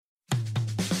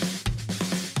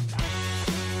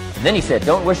And then he said,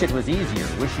 don't wish it was easier,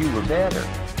 wish you were better.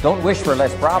 Don't wish for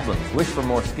less problems, wish for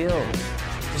more skills.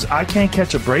 I can't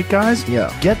catch a break, guys.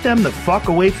 Yeah. Get them the fuck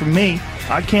away from me.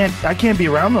 I can't be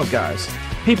around those guys.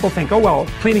 People think, oh, well,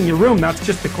 cleaning your room, that's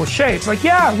just a cliche. It's like,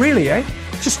 yeah, really, eh?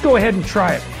 Just go ahead and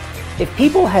try it. If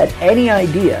people had any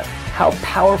idea how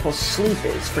powerful sleep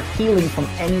is for healing from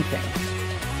anything,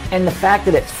 and the fact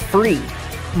that it's free.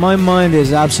 My mind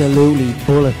is absolutely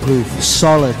bulletproof,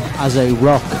 solid as a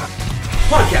rock.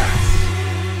 Podcast.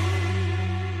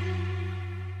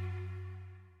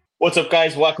 What's up,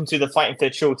 guys? Welcome to the Fighting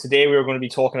Fit Show. Today we're going to be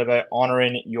talking about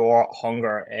honoring your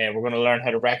hunger. We're going to learn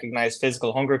how to recognize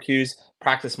physical hunger cues,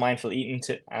 practice mindful eating,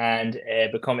 and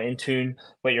become in tune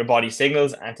with your body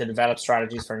signals, and to develop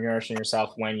strategies for nourishing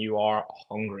yourself when you are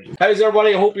hungry. How's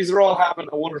everybody? I hope you're all having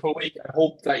a wonderful week. I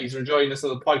hope that you're enjoying this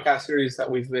little podcast series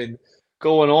that we've been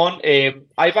going on.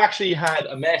 I've actually had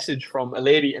a message from a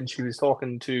lady, and she was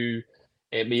talking to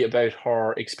me about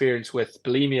her experience with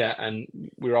bulimia, and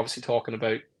we were obviously talking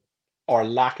about our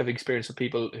lack of experience with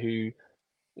people who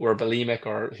were bulimic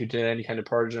or who did any kind of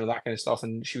purging or that kind of stuff.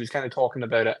 And she was kind of talking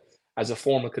about it as a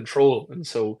form of control. And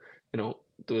so, there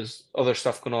was other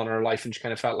stuff going on in her life, and she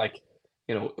kind of felt like,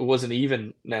 it wasn't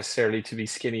even necessarily to be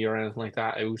skinny or anything like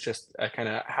that. It was just a kind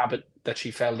of habit that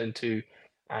she fell into.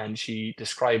 And she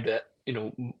described it,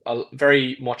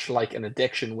 very much like an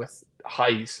addiction with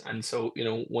highs. And so,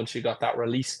 once you got that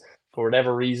release for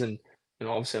whatever reason,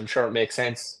 obviously I'm sure it makes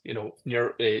sense,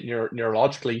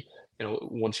 neurologically,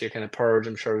 once you kind of purge,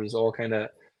 I'm sure there's all kind of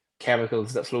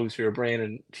chemicals that flow through your brain,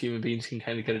 and human beings can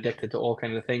kind of get addicted to all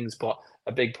kind of things. But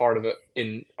a big part of it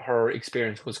in her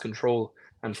experience was control.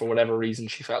 And for whatever reason,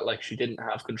 she felt like she didn't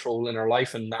have control in her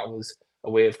life. And that was a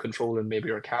way of controlling maybe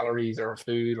her calories or her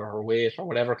food or her weight or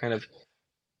whatever kind of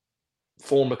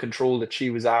form of control that she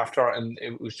was after. And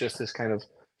it was just this kind of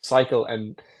cycle.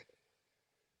 And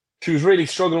she was really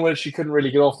struggling with it. She couldn't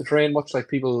really get off the train, much like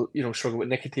people, struggle with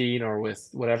nicotine or with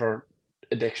whatever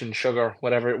addiction, sugar,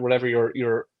 whatever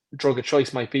your drug of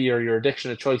choice might be, or your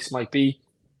addiction of choice might be.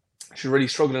 She was really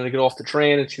struggling to get off the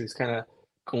train, and she was kind of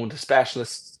going to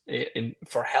specialists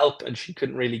for help, and she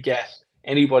couldn't really get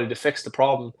anybody to fix the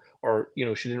problem, or,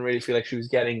 she didn't really feel like she was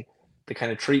getting the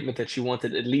kind of treatment that she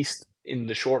wanted, at least in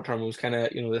the short term. It was kind of,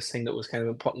 this thing that was kind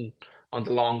of putting on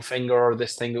the long finger, or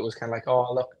this thing that was kind of like,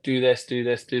 oh, look, do this,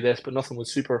 but nothing was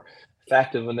super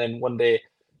effective. And then one day,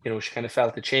 she kind of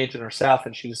felt the change in herself,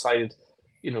 and she decided,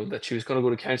 that she was going to go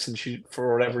to counseling. She,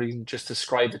 for whatever reason, just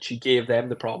described that she gave them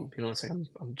the problem. It's like,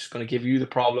 I'm just going to give you the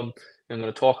problem. I'm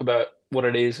going to talk about what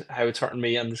it is, how it's hurting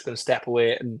me. I'm just going to step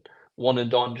away, and one and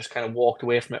done, just kind of walked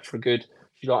away from it for good.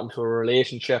 She got into a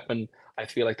relationship, and I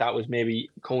feel like that was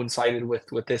maybe coincided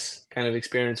with this kind of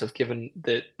experience of giving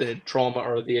the trauma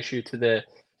or the issue to the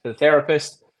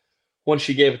therapist. Once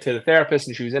she gave it to the therapist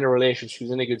and she was in a relationship, she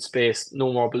was in a good space,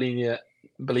 no more bulimia,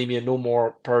 no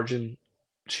more purging.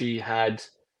 She had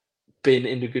been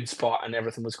in a good spot and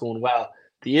everything was going well.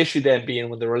 The issue then being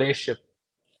when the relationship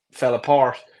fell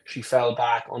apart, she fell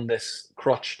back on this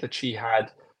crutch that she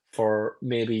had for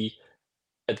maybe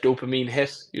a dopamine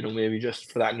hit, maybe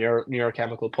just for that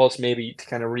neurochemical pulse, maybe to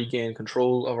kind of regain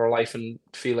control of her life and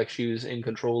feel like she was in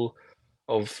control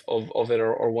of it,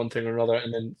 or one thing or another.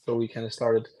 And then so we kind of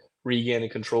started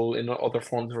regaining control in other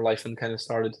forms of her life and kind of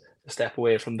started to step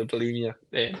away from the bulimia.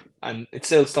 And it's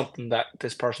still something that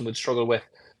this person would struggle with,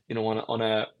 on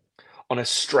a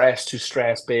stress to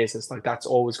stress basis. Like, that's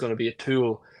always going to be a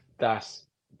tool that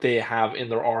they have in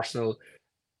their arsenal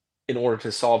in order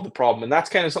to solve the problem. And that's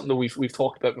kind of something that we've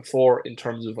talked about before in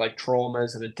terms of like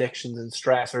traumas and addictions and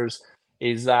stressors,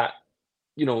 is that,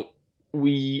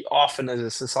 we often as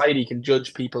a society can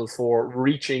judge people for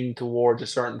reaching towards a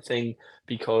certain thing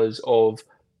because of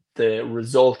the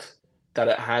result that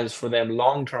it has for them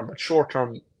long term. But short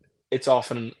term, it's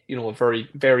often, a very,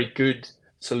 very good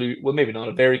solution. Well, maybe not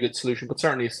a very good solution, but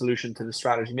certainly a solution to the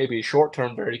strategy. Maybe a short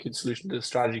term, very good solution to the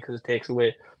strategy, because it takes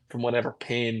away from whatever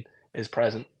pain is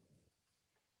present.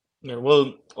 Yeah,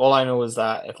 well, all I know is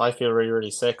that if I feel really,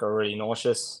 really sick or really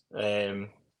nauseous,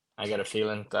 I get a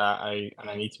feeling that I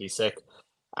need to be sick.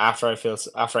 After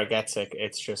I get sick,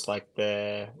 it's just like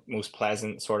the most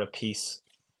pleasant sort of peace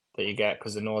that you get,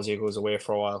 because the nausea goes away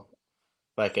for a while.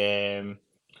 Like, I'm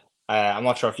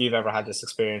not sure if you've ever had this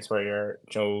experience where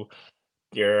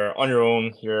you're on your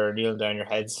own, you're kneeling down, your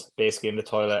head's basically in the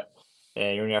toilet,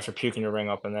 you're only after puking your ring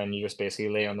up, and then you just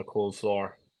basically lay on the cold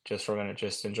floor just for a minute,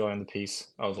 just enjoying the peace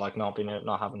of like not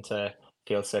having to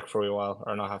feel sick for a while,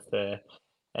 or not have to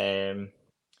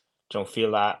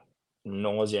feel that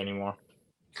nausea anymore.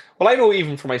 Well, I know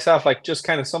even for myself, like just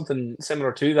kind of something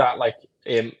similar to that, like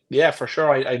yeah, for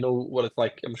sure, I know what it's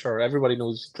like. I'm sure everybody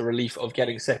knows the relief of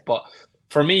getting sick, but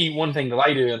for me, one thing that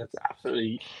I do, and it's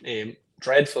absolutely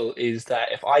dreadful, is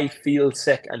that if I feel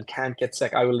sick and can't get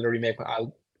sick, I will literally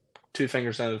I'll 2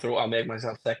 fingers down the throat, I'll make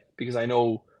myself sick because I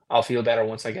know I'll feel better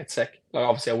once I get sick. Like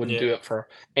obviously, I wouldn't Yeah. do it for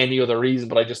any other reason,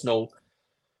 but I just know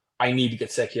I need to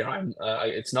get sick here.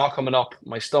 It's not coming up.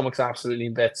 My stomach's absolutely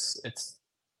in bits. It's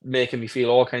making me feel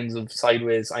all kinds of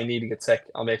sideways. I need to get sick.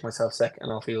 I'll make myself sick,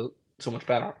 and I'll feel so much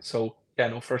better. So yeah,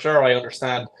 no, for sure, I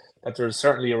understand that there's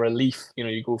certainly a relief.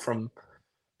 You go from,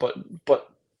 but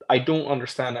I don't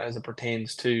understand that as it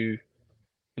pertains to,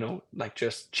 like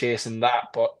just chasing that.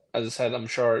 But as I said, I'm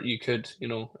sure you could,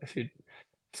 if you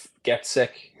get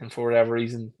sick and for whatever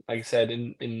reason, like I said,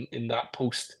 in that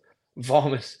post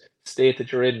vomit state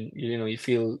that you're in, you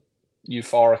feel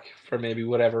euphoric for maybe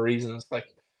whatever reason. It's like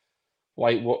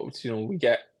we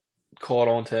get caught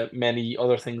on to many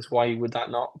other things. Why would that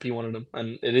not be one of them?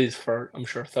 And it is for, I'm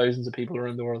sure, thousands of people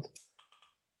around the world.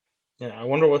 Yeah, I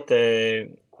wonder what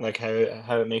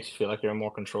how it makes you feel like you're in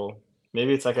more control.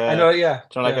 Maybe it's like I know, yeah.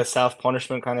 like a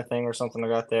self-punishment kind of thing or something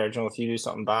like that there. If you do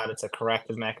something bad, it's a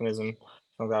corrective mechanism.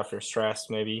 Something like that if you're stressed,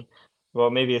 maybe. Well,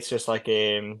 maybe it's just like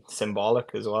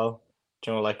symbolic as well.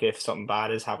 Like if something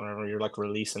bad is happening, or you're like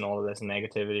releasing all of this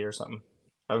negativity or something.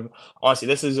 Honestly,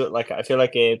 this is like I feel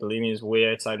like bulimia is way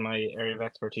outside my area of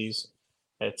expertise.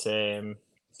 It's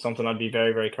something I'd be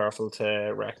very, very careful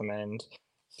to recommend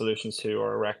solutions to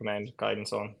or recommend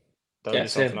guidance on. That would be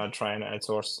something I'd try and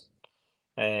outsource.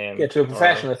 To a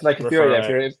professional. If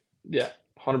 100%.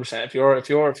 If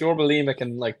you're bulimic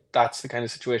and like that's the kind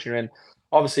of situation you're in,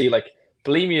 obviously like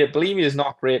bulimia is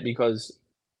not great because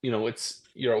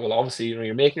obviously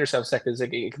you're making yourself sick. It's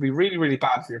like it can be really, really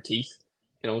bad for your teeth.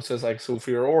 So it's like, so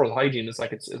for your oral hygiene,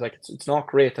 it's not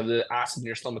great to have the acid in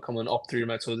your stomach coming up through your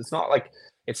mouth. So it's not like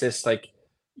it's this like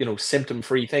symptom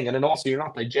free thing. And then also you're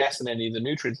not digesting any of the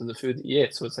nutrients of the food that you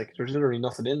ate. So it's like there's literally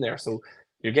nothing in there. So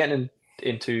you're getting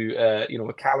into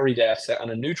a calorie deficit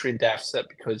and a nutrient deficit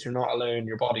because you're not allowing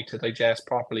your body to digest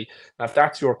properly. Now, if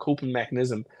that's your coping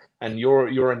mechanism and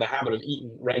you're in the habit of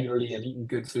eating regularly and eating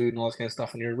good food and all this kind of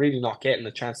stuff, and you're really not getting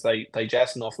the chance to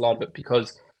digest an awful lot of it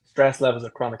because stress levels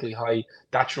are chronically high,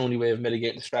 that's your only way of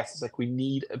mitigating the stress. It's like we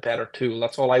need a better tool.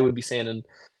 That's all I would be saying. And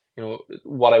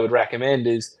what I would recommend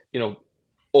is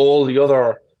all the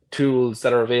other tools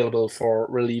that are available for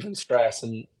relieving stress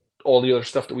and all the other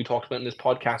stuff that we talked about in this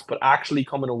podcast, but actually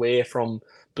coming away from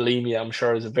bulimia, I'm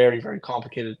sure, is a very, very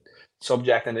complicated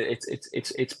subject, and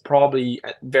it's probably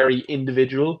very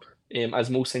individual, as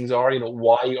most things are.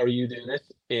 Why are you doing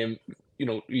it?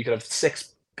 You could have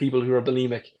 6 people who are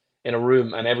bulimic in a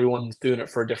room, and everyone's doing it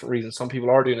for a different reason. Some people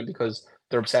are doing it because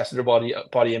they're obsessed with their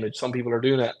body image. Some people are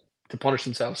doing it to punish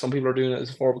themselves. Some people are doing it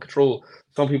as a form of control.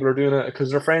 Some people are doing it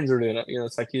because their friends are doing it.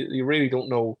 It's like you really don't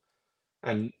know,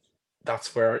 and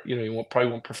that's where you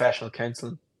probably want professional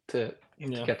counseling to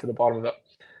get to the bottom of it.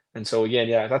 And so again,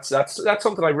 that's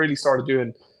something I really started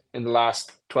doing in the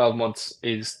last 12 months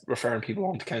is referring people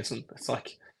on to counseling. It's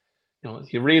like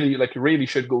you really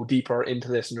should go deeper into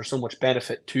this, and there's so much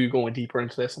benefit to going deeper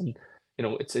into this. And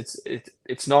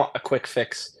it's not a quick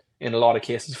fix in a lot of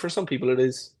cases. For some people it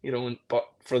is, but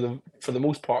for the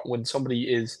most part, when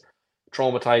somebody is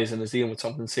traumatized and is dealing with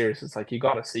something serious, it's like you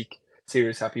got to seek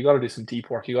serious help. You got to do some deep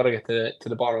work. You got to get to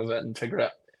the bottom of it and figure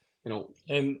it out.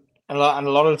 And a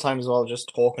lot of the time as well,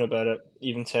 just talking about it,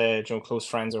 even to close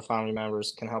friends or family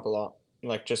members, can help a lot.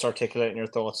 Like just articulating your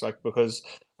thoughts, like because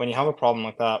when you have a problem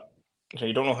like that,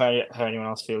 you don't know how anyone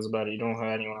else feels about it. You don't know how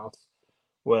anyone else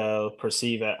will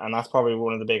perceive it, and that's probably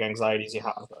one of the big anxieties you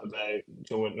have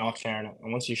about not sharing it.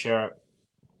 And once you share it,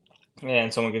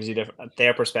 and someone gives you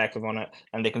their perspective on it,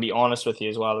 and they can be honest with you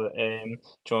as well,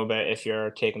 about if you're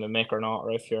taking the mick or not,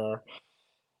 or if you're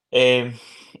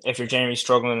genuinely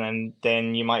struggling, and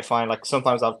then you might find like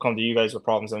sometimes I've come to you guys with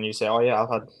problems, and you say, "Oh yeah, I've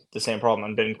had the same problem,"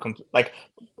 and been like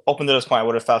up until this point, I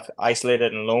would have felt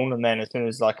isolated and alone, and then as soon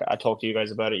as like I talk to you guys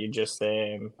about it, you just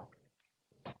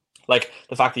like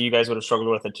the fact that you guys would have struggled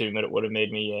with it too, it would have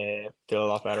made me feel a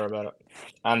lot better about it.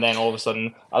 And then all of a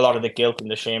sudden, a lot of the guilt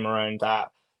and the shame around that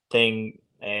thing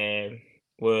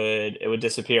would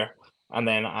disappear. And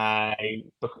then I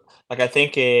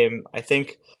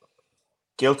think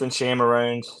guilt and shame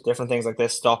around different things like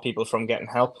this stop people from getting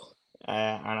help.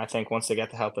 And I think once they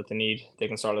get the help that they need, they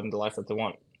can start living the life that they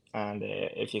want. And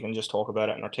if you can just talk about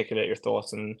it and articulate your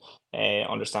thoughts and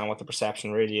understand what the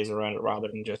perception really is around it, rather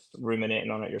than just ruminating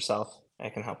on it yourself,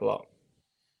 it can help a lot.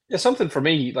 Yeah, something for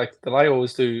me like that I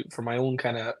always do for my own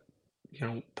kind of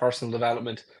personal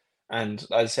development, And as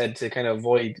I said, to kind of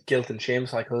avoid guilt and shame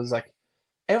cycles, like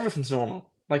everything's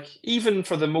normal. Like even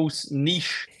for the most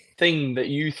niche thing that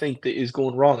you think that is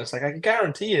going wrong, it's like I can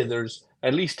guarantee you there's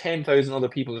at least 10,000 other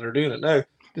people that are doing it now.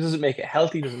 This doesn't make it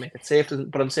healthy, doesn't make it safe,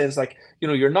 but I'm saying it's like,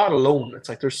 you're not alone. It's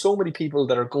like there's so many people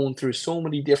that are going through so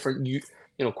many different,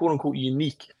 quote unquote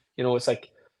unique, it's like,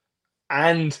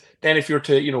 and then if you're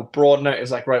to, broaden out,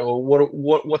 it's like, right, well,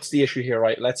 what's the issue here,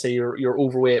 right? Let's say you're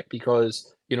overweight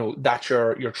because, that's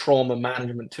your trauma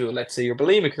management tool. Let's say you're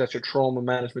bulimic because that's your trauma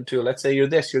management tool. Let's say you're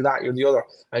this, you're that, you're the other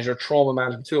as your trauma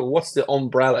management tool. What's the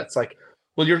umbrella? It's like,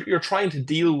 well, you're trying to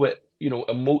deal with,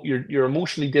 you're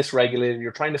emotionally dysregulated.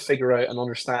 You're trying to figure out and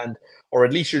understand, or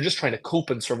at least you're just trying to cope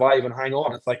and survive and hang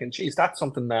on. It's like, and geez, that's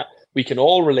something that we can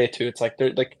all relate to. It's like,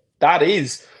 that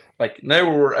is like, now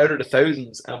we're out of the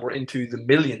thousands and we're into the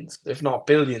millions, if not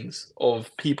billions, of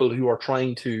people who are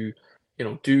trying to,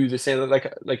 do the same.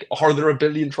 Like, are there a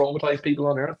billion traumatized people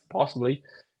on Earth? Possibly,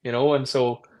 and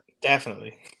so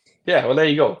definitely. Yeah, well, there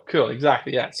you go. Cool,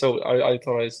 exactly. Yeah. So I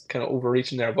thought I was kind of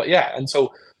overreaching there, but yeah, and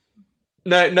so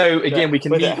now again, we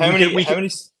can meet. How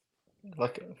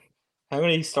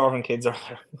many starving kids are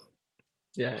there?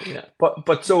 Yeah.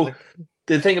 But so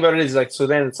the thing about it is, like, so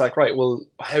then it's like, right, well,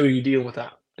 how do you deal with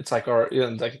that? It's like, or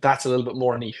like that's a little bit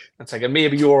more niche. It's like, and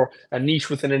maybe you're a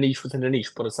niche within a niche within a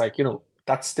niche, but it's like,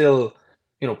 that's still,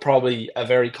 probably a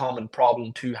very common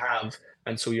problem to have,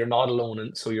 and so you're not alone,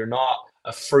 and so you're not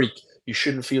a freak. You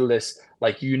shouldn't feel this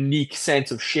like unique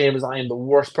sense of shame as I am the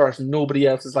worst person. Nobody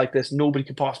else is like this. Nobody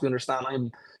could possibly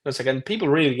understand. It's like, and people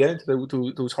really get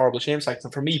into those horrible shame cycles.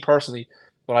 And for me personally,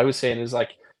 what I was saying is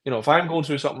like, if I'm going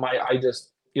through something, I just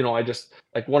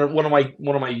like one of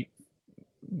my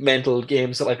mental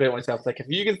games that I play myself. It's like, if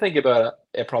you can think about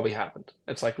it, it probably happened.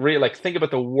 It's like, really, like, think about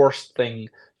the worst thing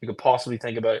you could possibly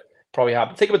think about. Probably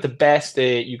happened. Think about the best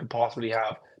day you could possibly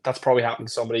have. That's probably happened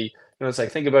to somebody. It's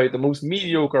like, think about the most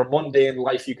mediocre, mundane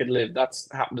life you could live. That's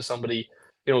happened to somebody.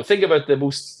 Think about the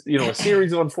most, a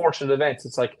series of unfortunate events.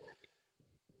 It's like,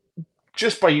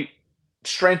 just by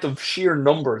strength of sheer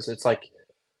numbers, it's like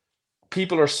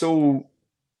people are so,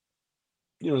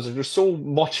 there's so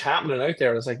much happening out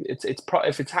there. It's like,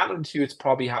 if it's happening to you, it's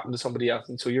probably happened to somebody else.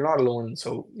 And so you're not alone. And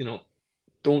so,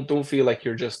 don't feel like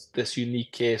you're just this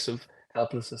unique case of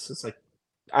helplessness. It's like,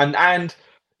 and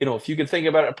if you can think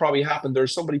about it, it probably happened.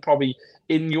 There's somebody probably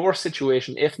in your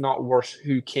situation, if not worse,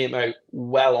 who came out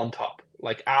well on top,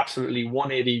 like absolutely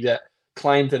 180, that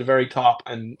climbed to the very top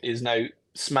and is now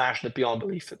smashing it beyond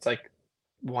belief. It's like,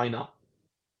 why not?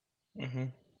 Mm-hmm.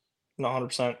 Not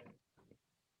 100%.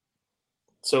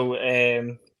 So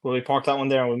will we park that one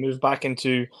there and we'll move back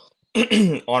into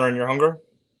honoring your hunger?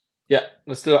 Yeah,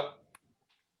 let's do it.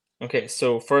 Okay,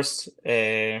 so first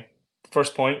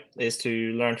point is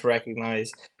to learn to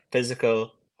recognize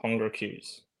physical hunger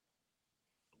cues.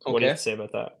 Okay. What do you have to say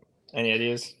about that? Any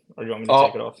ideas, or do you want me to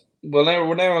take it off? Well,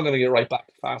 we're now going to get right back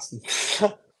to fasting.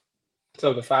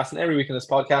 So the fasting every week in this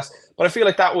podcast, but I feel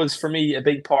like that was for me a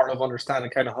big part of understanding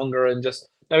kind of hunger. And just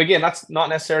now, again, that's not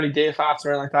necessarily day fast or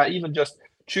anything like that. Even just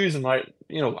choosing, right,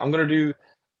 I'm going to do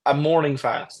a morning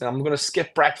fast, and I'm going to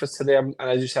skip breakfast today. And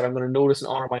as you said, I'm going to notice and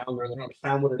honor my hunger. I'm going to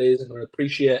understand what it is. I'm going to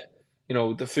appreciate,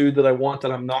 the food that I want,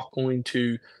 and I'm not going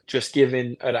to just give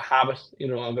in out of habit. I'm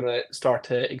going to start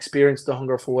to experience the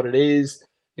hunger for what it is.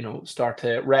 Start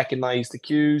to recognize the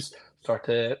cues. Start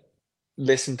to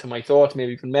listen to my thoughts.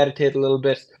 Maybe even meditate a little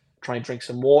bit. Try and drink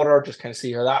some water. Just kind of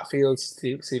see how that feels.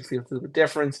 See if it feels a little bit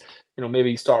different.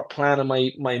 Maybe start planning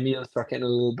my meal. Start getting a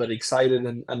little bit excited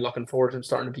and looking forward to it,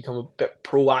 starting to become a bit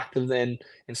proactive then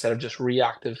instead of just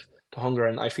reactive to hunger.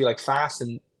 And I feel like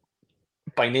fasting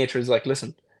by nature is like,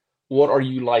 listen, what are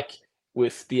you like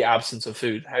with the absence of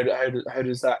food? How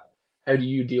do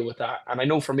you deal with that? And I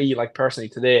know for me, like personally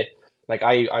today, like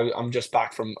I'm just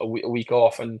back from a week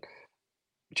off, and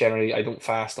generally I don't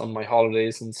fast on my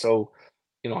holidays, and so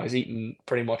I was eating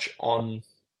pretty much on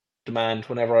demand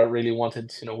whenever I really wanted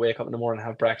to, wake up in the morning,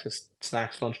 have breakfast,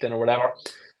 snacks, lunch, dinner, whatever.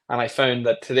 And I found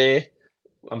that today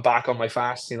I'm back on my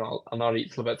fast. I'll not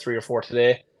eat till about 3 or 4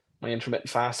 today. My intermittent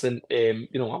fasting,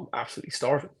 I'm absolutely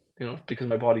starving, because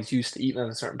my body's used to eating at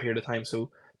a certain period of time.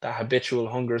 So that habitual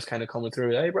hunger is kind of coming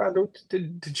through. Hey, Brando,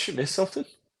 did you miss something?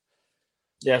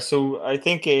 Yeah, so I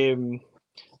think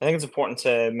it's important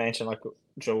to mention, like,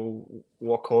 Joe,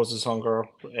 what causes hunger,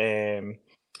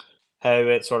 how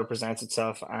it sort of presents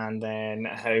itself, and then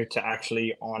how to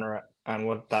actually honor it, and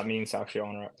what that means to actually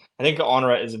honor it. I think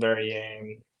honor it is a very,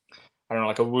 I don't know,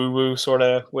 like a woo-woo sort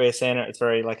of way of saying it. It's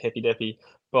very like hippy-dippy.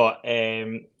 But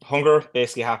hunger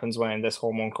basically happens when this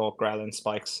hormone called ghrelin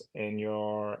spikes in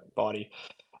your body.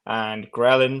 And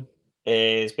ghrelin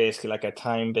is basically like a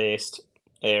time-based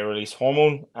release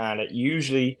hormone, and it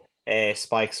usually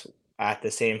spikes at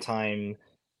the same time,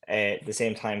 the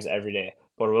same times every day.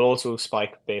 But it will also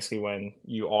spike basically when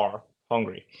you are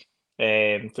hungry.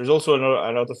 There's also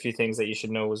another few things that you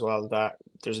should know as well, that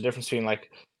there's a difference between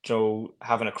like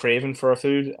having a craving for a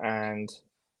food and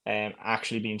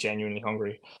actually being genuinely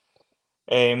hungry.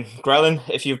 Ghrelin,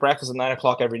 if you have breakfast at 9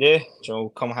 o'clock every day,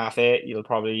 come 8:30, you'll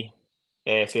probably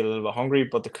feel a little bit hungry.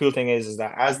 But the cool thing is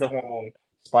that as the hormone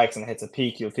spikes and hits a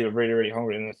peak, you'll feel really, really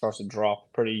hungry, and it starts to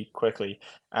drop pretty quickly.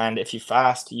 And if you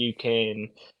fast, you can,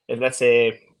 if let's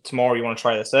say tomorrow you want to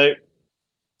try this out,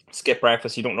 skip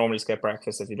breakfast. You don't normally skip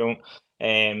breakfast. If you don't,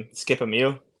 skip a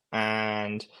meal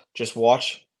and just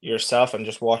watch yourself and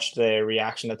just watch the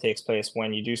reaction that takes place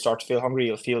when you do start to feel hungry.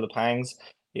 You'll feel the pangs,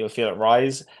 you'll feel it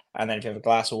rise, and then if you have a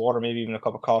glass of water, maybe even a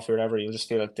cup of coffee or whatever, you'll just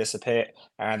feel it dissipate,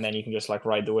 and then you can just like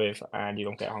ride the wave and you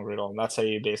don't get hungry at all. And that's how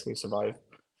you basically survive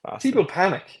fasting. People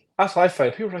panic. That's what I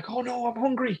find. People are like, "Oh no, I'm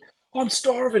hungry. Oh, I'm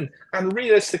starving." And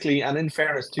realistically, and in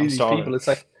fairness to these people, it's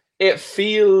like it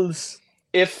feels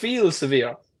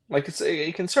severe. Like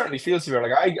it can certainly feel severe.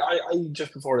 Like I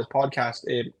just before this podcast,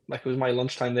 like it was my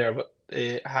lunchtime there, but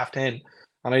 10:30,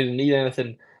 and I didn't eat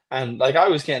anything, and like I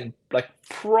was getting like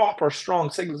proper strong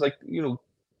signals, like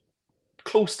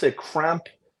close to cramp,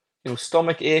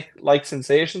 stomach ache like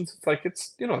sensations. It's like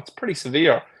it's pretty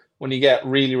severe when you get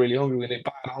really, really hungry, when you get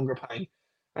bad hunger pang.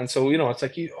 And so, it's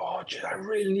like, I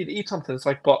really need to eat something. It's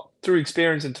like, but through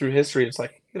experience and through history, it's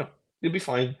like, you'll be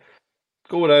fine.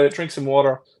 Go without it, drink some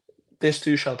water. This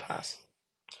too shall pass.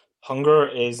 Hunger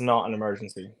is not an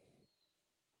emergency.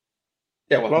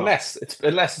 Yeah, well, unless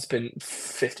it's been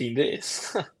 15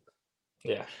 days.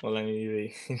 Yeah, well, then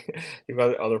you've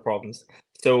got other problems.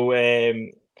 So,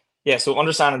 so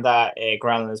understanding that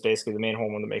ghrelin is basically the main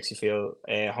hormone that makes you feel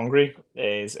hungry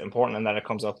is important, and that it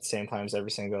comes up at the same times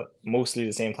mostly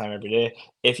the same time every day.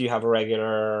 If you have a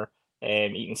regular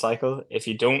eating cycle, if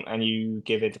you don't and you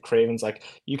give it the cravings, like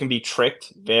you can be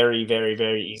tricked very, very,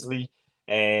 very easily.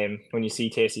 When you see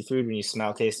tasty food, when you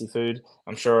smell tasty food,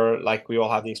 I'm sure like we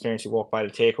all have the experience. You walk by the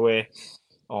takeaway,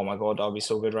 oh my god, that'll be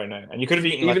so good right now, and you could have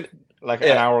eaten an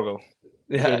hour ago.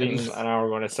 You could have eaten an hour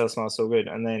ago, and it still smells so good.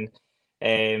 And then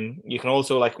you can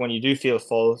also, like, when you do feel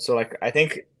full, so like I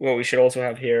think what we should also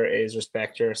have here is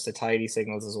respect your satiety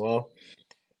signals as well.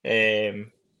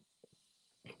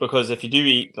 Because if you do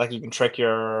eat, like, you can trick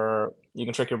your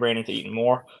brain into eating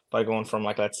more by going from,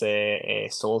 like, let's say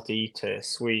salty to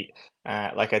sweet.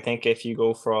 Like I think if you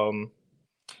go from,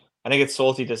 I think it's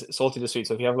salty to sweet.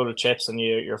 So if you have a load of chips and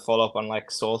you're full up on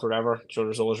like salt or whatever,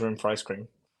 there's always room for ice cream.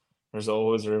 There's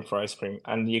always room for ice cream,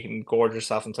 and you can gorge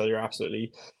yourself until you're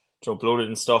absolutely bloated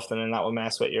and stuffed, and then that will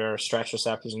mess with your stretch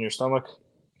receptors in your stomach.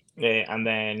 And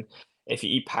then if you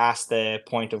eat past the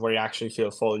point of where you actually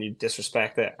feel full, you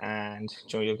disrespect it, and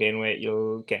you'll gain weight.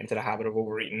 You'll get into the habit of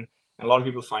overeating. And a lot of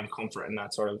people find comfort in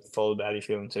that sort of full belly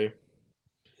feeling too.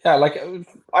 Yeah, like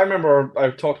I remember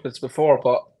I've talked about this before,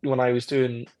 but when I was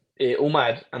doing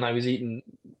OMAD and I was eating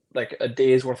like a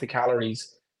day's worth of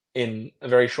calories in a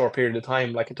very short period of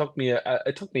time, like it took me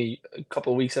a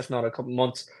couple of weeks, if not a couple of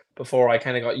months, before I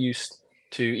kind of got used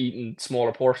to eating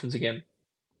smaller portions again.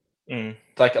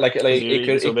 Like it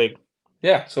could so big.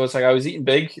 Yeah, so it's like I was eating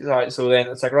big, so then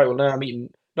it's like, right, well, now I'm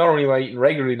eating, not only am I eating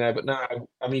regularly now, but now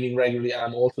I'm eating regularly and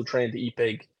I'm also trained to eat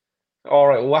big. All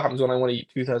right, well, what happens when I want to eat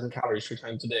 2,000 calories 3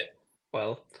 times a day?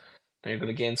 Well, now you're going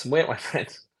to gain some weight, my friend.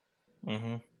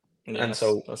 Mm-hmm. Yeah, and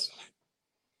so,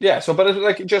 but it's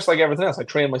like, just like everything else, I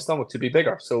trained my stomach to be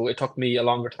bigger. So it took me a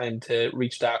longer time to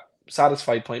reach that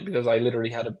satisfied point because I literally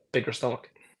had a bigger stomach.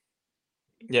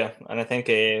 Yeah, and I think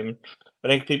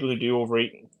people who do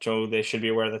overeat, they should be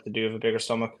aware that they do have a bigger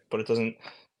stomach, but it doesn't,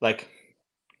 like,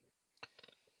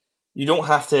 you don't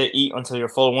have to eat until you're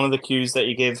full. One of the cues that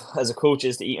you give as a coach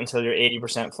is to eat until you're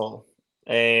 80% full.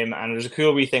 And there's a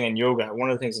cool wee thing in yoga. One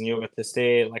of the things in yoga to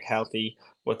stay like healthy,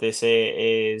 what they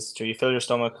say is you fill your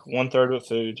stomach 1/3 with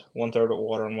food, 1/3 with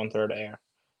water, and 1/3 air.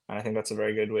 And I think that's a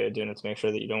very good way of doing it to make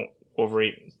sure that you don't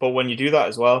overeat. But when you do that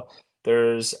as well,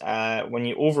 there's when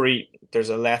you overeat, there's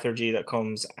a lethargy that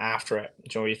comes after it.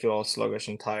 You feel all sluggish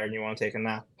and tired and you want to take a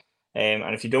nap. And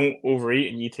if you don't overeat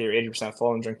and you eat till you're 80%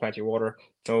 full and drink plenty of water,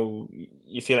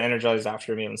 you feel energized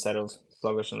after your meal instead of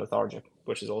sluggish and lethargic,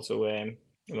 which is also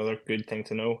another good thing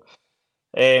to know.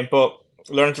 But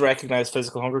learn to recognize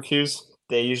physical hunger cues.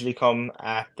 They usually come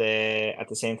at the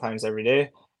same times every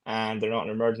day, and they're not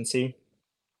an emergency.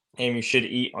 And you should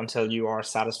eat until you are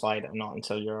satisfied and not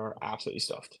until you're absolutely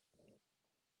stuffed.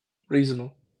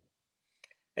 Reasonable.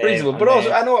 But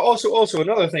also, I know also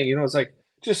another thing, it's like,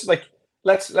 just like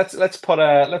let's put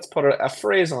a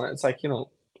phrase on it. It's like,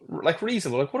 like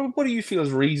reasonable? Like what do you feel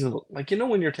is reasonable? Like,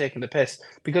 when you're taking the piss,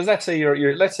 because let's say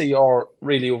let's say you're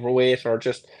really overweight, or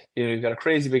just, you've got a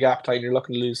crazy big appetite and you're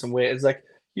looking to lose some weight. It's like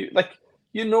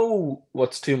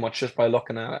what's too much just by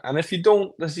looking at it. And if you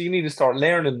don't, you need to start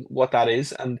learning what that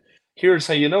is. And here's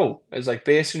how you know. It's like,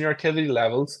 based on your activity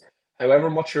levels, however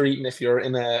much you're eating. If you're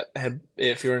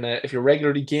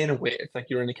regularly gaining weight, it's like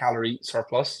you're in a calorie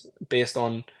surplus based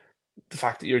on the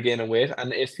fact that you're gaining weight.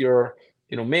 And if you're,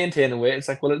 maintaining weight, it's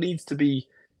like, well, it needs to be,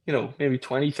 maybe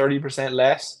 20-30%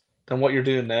 less than what you're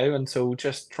doing now. And so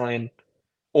just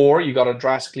or you got to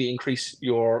drastically increase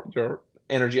your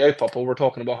energy output. But we're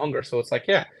talking about hunger, so it's like,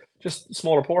 yeah, just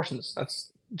smaller portions.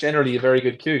 That's generally a very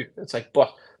good cue. It's like,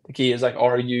 but the key is like,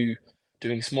 are you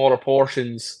doing smaller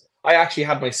portions? I actually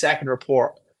had my second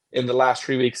report in the last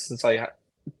 3 weeks since I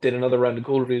did another round of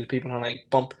goal reviews with people, and I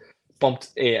bumped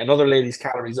another lady's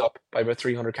calories up by about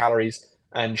 300 calories,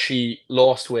 and she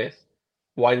lost weight.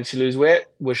 Why did she lose weight?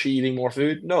 Was she eating more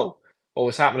food? No. What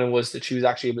was happening was that she was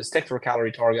actually able to stick to her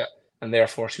calorie target, and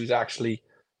therefore she was actually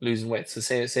losing weight. It's the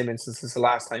same instance as the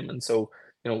last time. And so,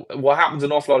 what happens to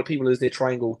an awful lot of people is they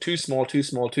try and go too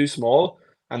small,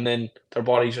 and then their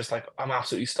body's just like, I'm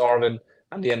absolutely starving,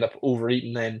 and they end up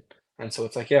overeating then. And so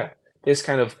it's like, yeah, this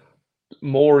kind of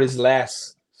more is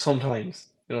less sometimes.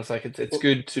 It's like, it's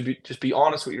good to be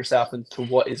honest with yourself and to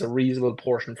what is a reasonable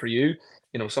portion for you.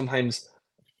 Sometimes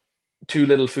too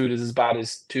little food is as bad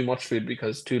as too much food,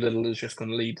 because too little is just going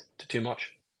to lead to too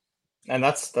much. And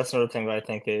that's another thing that I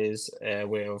think is a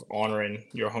way of honoring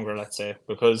your hunger, let's say,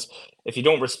 because if you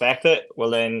don't respect it, well,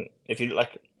 then if you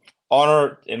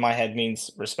honor in my head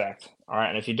means respect. All right.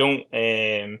 And if you don't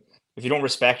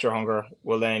respect your hunger,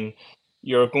 well, then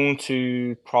you're going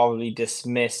to probably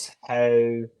dismiss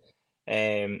how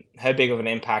big of an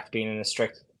impact being in a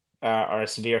strict or a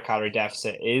severe calorie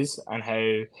deficit is, and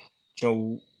how,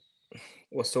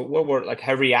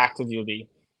 how reactive you'll be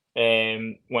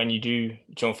when you do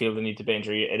feel the need to binge.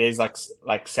 It is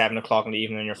like 7 o'clock in the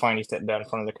evening and you're finally sitting down in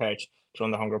front of the couch,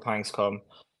 and the hunger pangs come.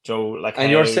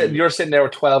 And you're sitting there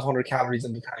with 1,200 calories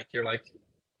in the tank. You're like,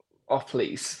 oh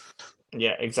please.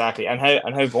 Yeah, exactly. And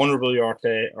how vulnerable you are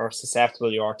to, or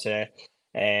susceptible you are to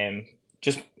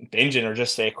just binging, or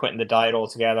just quitting the diet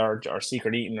altogether, or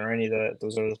secret eating, or any of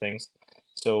those other things.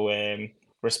 So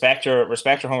respect your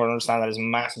hunger, and understand that has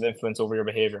massive influence over your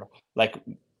behavior. Like,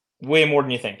 way more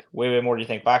than you think. Way more than you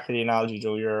think. Back to the analogy,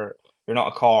 Joe. You're not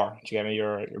a car. Do you get me?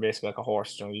 You're basically like a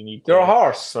horse. You're a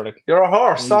horse. You're a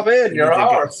horse. Stop it. You're a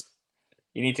horse.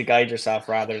 You need to guide yourself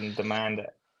rather than demand it.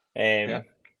 Yeah.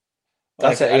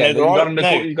 That's it. Yeah,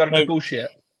 you got to negotiate.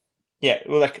 Yeah.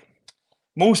 Well,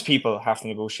 most people have to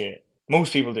negotiate.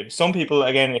 Most people do. Some people,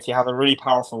 again, if you have a really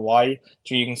powerful why,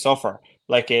 you can suffer.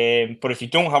 But if you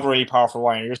don't have a really powerful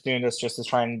why, and you're just doing this just to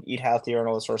try and eat healthier and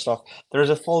all this sort of stuff, there's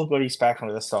a full bloody spectrum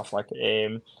of this stuff.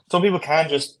 Some people can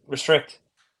just restrict.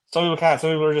 Some people can't.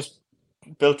 Some people are just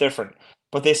built different,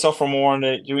 but they suffer more,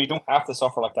 and you don't have to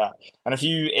suffer like that. And if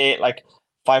you ate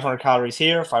 500 calories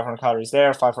here, 500 calories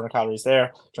there, 500 calories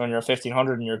there, you're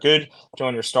 1,500 and you're good.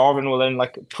 You're starving. Well, then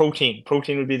protein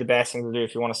would be the best thing to do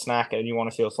if you want to snack and you want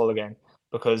to feel full again.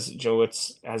 Because it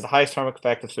has the highest thermic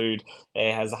effect of food,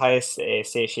 it has the highest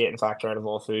satiating factor out of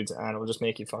all foods, and it will just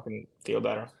make you fucking feel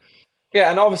better.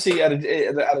 Yeah, and obviously at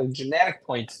a genetic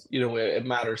point, it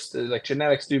matters.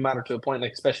 Genetics do matter to a point.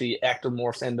 Especially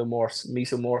ectomorphs, endomorphs,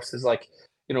 mesomorphs is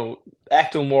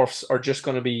ectomorphs are just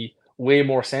going to be way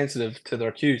more sensitive to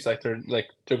their cues. They're going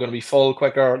to be full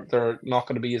quicker. They're not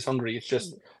going to be as hungry. It's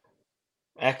just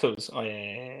ectos. Oh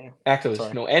yeah. Ectos.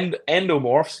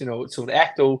 Endomorphs. So the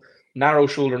ecto, narrow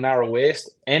shoulder, narrow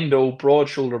waist. Endo, broad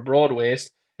shoulder, broad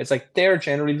waist. It's they're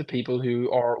generally the people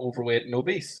who are overweight and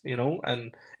obese.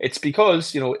 And it's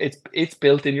because it's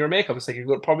built in your makeup. It's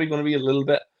you're probably going to be a little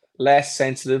bit less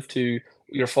sensitive to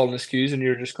your fullness cues, and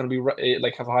you're just going to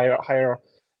be have higher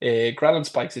ghrelin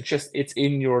spikes. It's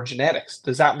in your genetics.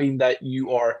 Does that mean that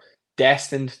you are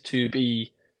destined to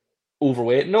be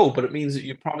overweight? No, but it means that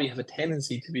you probably have a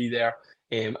tendency to be there.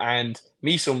 And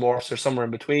mesomorphs are somewhere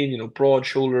in between. Broad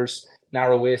shoulders,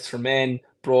 narrow waist for men,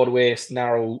 broad waist,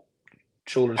 narrow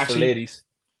shoulders for ladies.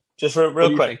 Just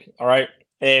real quick, all right.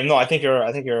 No, I think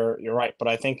you're right, but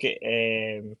I think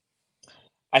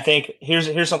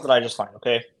here's something I just find.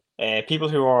 Okay, people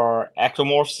who are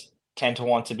ectomorphs tend to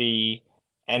want to be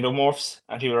endomorphs,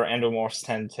 and people who are endomorphs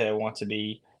tend to want to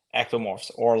be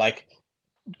ectomorphs, or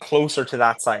closer to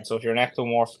that side. So if you're an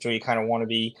ectomorph, you kind of want to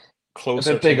be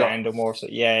closer to the endomorphs.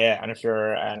 Yeah. And if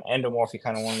you're an endomorph, you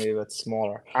kind of want to be a bit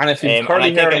smaller. And if you've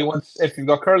curly hair, if you've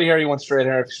got curly hair, you want straight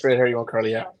hair. If straight hair, you want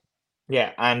curly hair.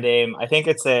 Yeah, and I think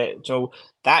it's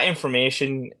that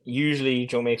information usually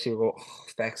makes you go, oh,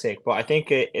 for feck's sake. But I think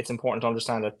it's important to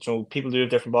understand that people do have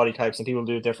different body types and people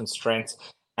do have different strengths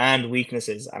and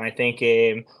weaknesses. And I think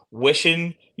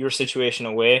wishing your situation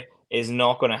away is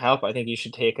not going to help. I think you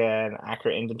should take an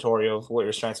accurate inventory of what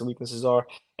your strengths and weaknesses are.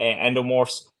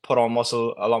 Endomorphs put on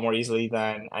muscle a lot more easily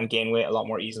and gain weight a lot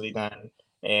more easily than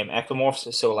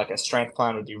ectomorphs. So like a strength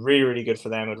plan would be really, really good for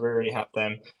them. It would really, really help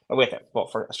them.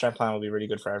 But for a strength plan would be really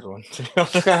good for everyone, to be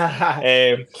honest.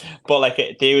 But like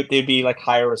they'd be like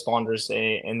higher responders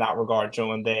in that regard.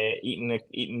 And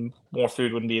eating more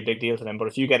food wouldn't be a big deal to them. But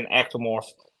if you get an ectomorph,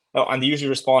 and they usually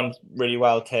respond really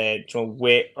well to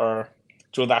weight or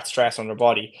that stress on their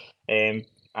body. And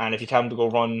if you tell them to go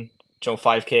run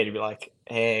 5K, they'd be like,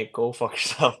 hey, go fuck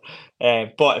yourself.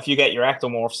 But if you get your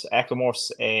ectomorphs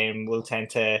will tend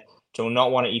to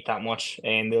not want to eat that much,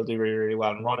 and they'll do really, really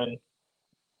well in running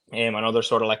and other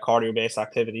sort of like cardio-based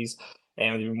activities.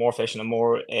 They'll be more efficient and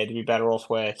more they'll be better off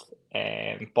with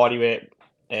body weight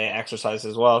exercise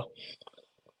as well.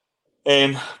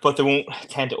 But they won't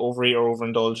tend to overeat or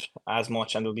overindulge as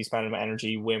much, and they'll be spending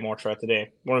energy way more throughout the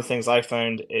day. One of the things I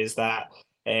found is that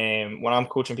when I'm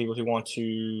coaching people who want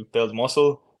to build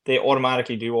muscle, they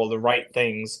automatically do all the right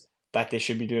things that they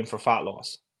should be doing for fat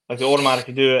loss. Like they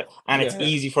automatically do it, and it's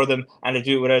easy for them, and they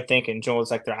do it without thinking.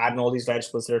 It's like they're adding all these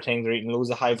vegetables to their things, they're eating loads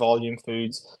of high volume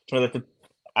foods, that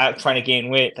they're trying to gain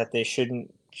weight that they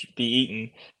shouldn't be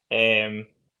eating.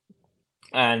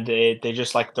 And they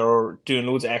just like they're doing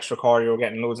loads of extra cardio,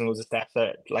 getting loads and loads of steps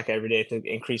out like every day to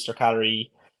increase their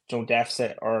calorie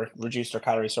deficit or reduce their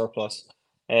calorie surplus.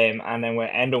 And then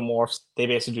with endomorphs, they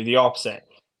basically do the opposite.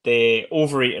 They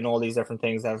overeat and all these different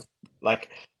things. They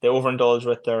overindulge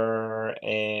with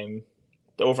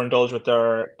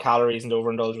their calories and they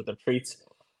overindulge with their treats,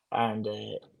 and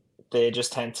they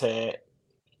just tend to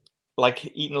like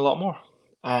eating a lot more,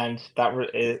 and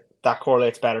that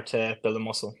correlates better to building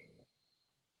muscle.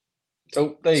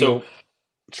 So there you go.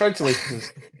 Strengths and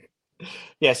weaknesses.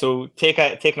 Yeah, so take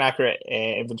an accurate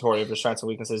inventory of your strengths and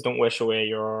weaknesses. Don't wish away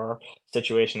your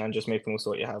situation and just make the most of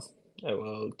what you have. It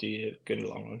will do you good in the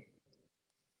long run.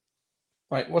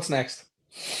 Right, what's next?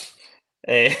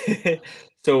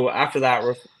 So after that,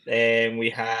 we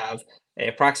have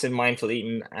practicing mindful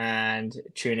eating and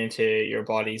tune into your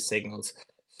body's signals.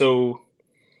 So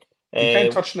you kind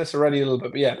of touched on this already a little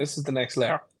bit, but yeah, this is the next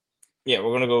layer. Yeah,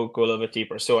 we're gonna go a little bit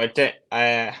deeper. So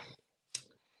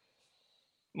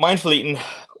mindful eating,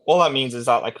 all that means is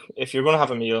that like if you're gonna have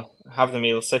the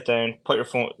meal, sit down, put your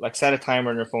phone, like set a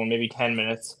timer on your phone, maybe 10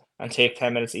 minutes, and take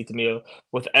 10 minutes to eat the meal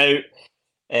without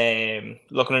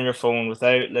looking on your phone,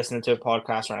 without listening to a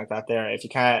podcast or anything like that. If you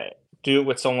can't, do it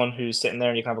with someone who's sitting there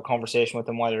and you can have a conversation with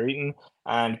them while they're eating,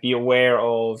 and be aware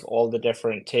of all the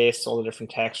different tastes, all the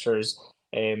different textures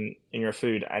in your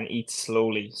food, and eat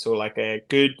slowly. So like a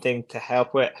good thing to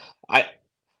help with,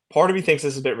 part of me thinks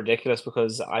this is a bit ridiculous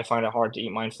because I find it hard to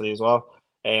eat mindfully as well.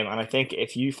 And I think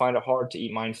if you find it hard to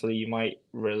eat mindfully, you might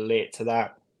relate to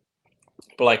that.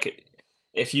 But like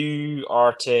if you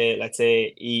are to, let's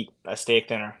say, eat a steak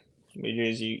dinner, you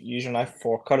use your knife and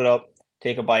fork, cut it up,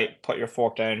 take a bite, put your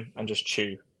fork down and just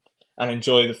chew and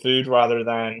enjoy the food, rather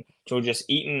than just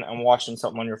eating and watching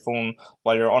something on your phone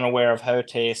while you're unaware of how it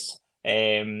tastes,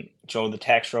 the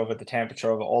texture of it, the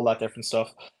temperature of it, all that different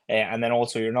stuff. And then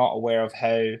also you're not aware of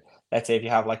how, let's say if you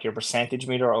have like your percentage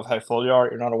meter of how full you are,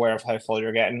 you're not aware of how full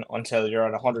you're getting until you're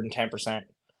at 110%. Does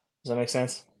that make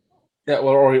sense? Yeah,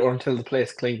 well, or until the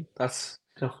plate's clean. That's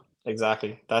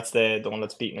exactly. That's the one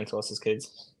that's beaten into us as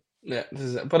kids. Yeah, this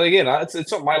is it. But again, it's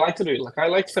something I like to do. Like I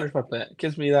like to finish my plate. It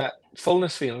gives me that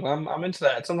fullness feeling. I'm into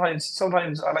that.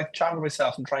 Sometimes I like to challenge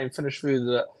myself and try and finish food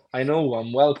that I know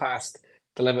I'm well past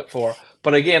the limit for.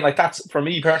 But again, like that's for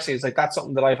me personally, it's like that's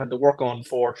something that I've had to work on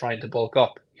for trying to bulk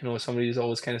up. Somebody who's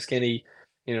always kind of skinny,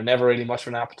 never really much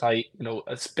of an appetite,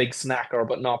 a big snacker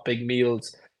but not big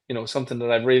meals. Something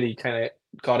that I've really kind of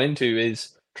got into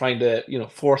is trying to,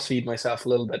 force feed myself a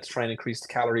little bit to try and increase the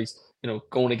calories,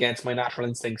 going against my natural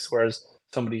instincts. Whereas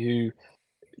somebody who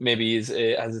maybe has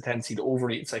a tendency to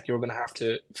overeat, it's like you're going to have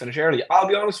to finish early. I'll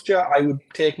be honest with you, I would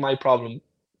take my problem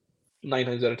 9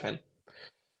 times out of 10.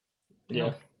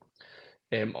 Yeah.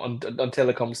 Until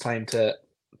it comes time to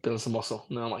build some muscle.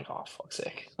 And I'm like, oh, fuck's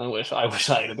sake. I wish I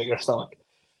had a bigger stomach.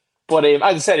 But as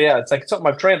I said, yeah, it's like something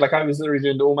I've trained. Like I was literally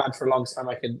doing the OMAD for a long time.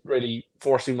 I could really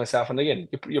force feed myself. And again,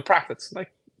 you practice.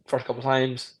 Like first couple of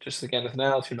times, just like anything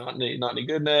else, you're not any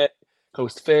good at it.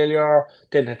 Close to failure,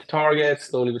 didn't hit the target.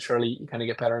 Slowly but surely, you kind of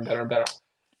get better and better and better.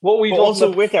 what we But talked also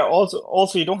about. with there,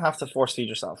 also you don't have to force feed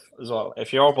yourself as well.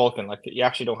 If you're bulking, like you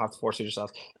actually don't have to force feed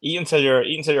yourself. Eat until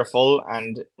you're full,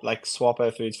 and like swap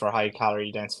out foods for high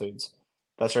calorie dense foods.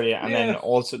 That's really it. And then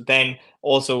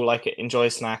also like enjoy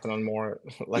snacking on more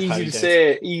like highly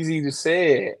dense. Easy to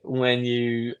say when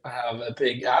you have a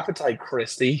big appetite,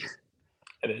 Christy.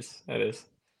 It is. It is.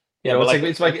 You Yeah, know, but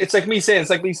it's like me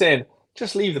saying,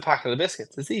 just leave the packet of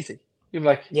biscuits. It's easy. You're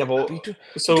like, yeah, but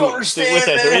so don't understand,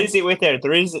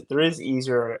 there is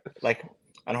easier like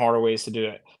and harder ways to do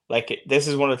it. Like this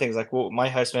is one of the things. Like my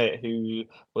housemate who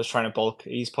was trying to bulk,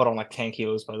 he's put on like 10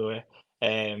 kilos by the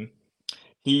way.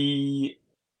 He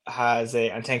has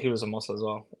and 10 kilos of muscle as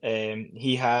well.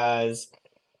 He has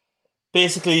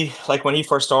basically like when he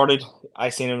first started, I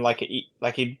seen him like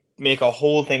he'd make a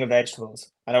whole thing of vegetables,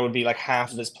 and it would be like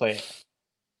half of his plate.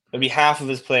 It'd be half of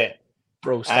his plate.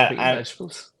 bro, stop eating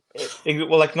vegetables.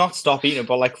 Well, like not stop eating it,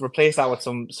 but like replace that with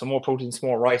some more protein, some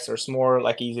more rice, or some more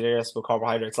like easy digestible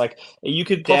carbohydrates. Like you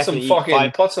could definitely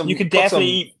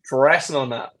eat dressing on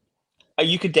that.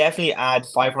 You could definitely add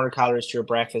 500 calories to your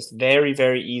breakfast very,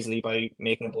 very easily by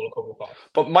making a bowl of Cocoa Puffs.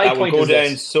 But my point is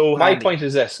this. My handy. point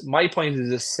is this. My point is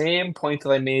the same point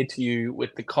that I made to you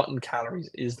with the cutting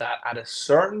calories is that at a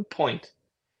certain point,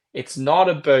 it's not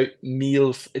about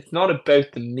meals. It's not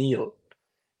about the meal.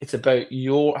 It's about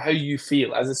how you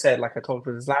feel. As I said, like I talked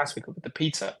about this last week with the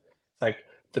pizza. Like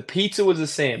the pizza was the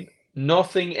same.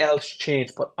 Nothing else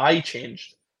changed, but I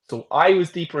changed. So I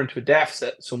was deeper into a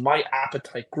deficit. So my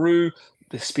appetite grew.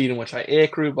 The speed in which I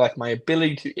ate grew. Like my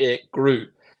ability to eat grew.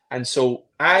 And so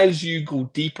as you go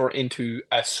deeper into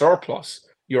a surplus,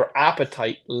 your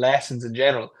appetite lessens in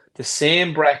general. The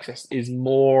same breakfast is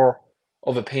more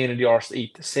of a pain in the arse to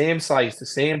eat. The same size, the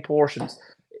same portions.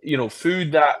 You know,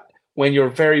 food that when you're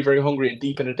very, very hungry and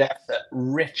deep in a deficit,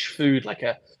 rich food like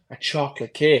a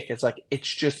chocolate cake,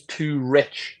 it's just too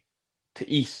rich to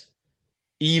eat,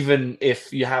 even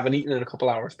if you haven't eaten in a couple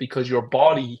hours, because your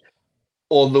body,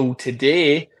 although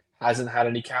today hasn't had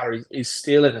any calories, is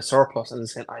still in a surplus and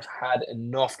is saying, I've had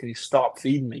enough, can you stop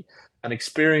feeding me? An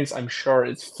experience I'm sure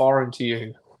is foreign to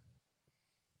you.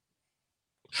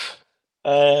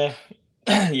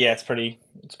 Yeah, it's pretty.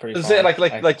 Is it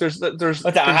like there's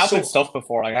But I have been stuffed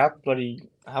before. Like I have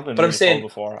been. But I'm saying,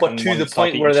 before. But to the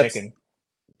point where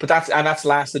that's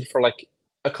lasted for like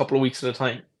a couple of weeks at a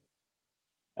time.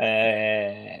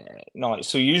 No.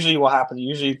 So usually what happens?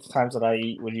 Usually the times that I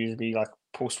eat would usually be like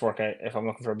post workout if I'm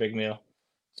looking for a big meal.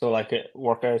 So like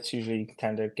workouts usually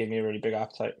tend to give me a really big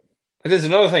appetite. There's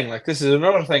another thing. Like this is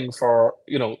another thing for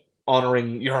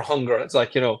honoring your hunger. It's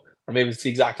like or maybe it's the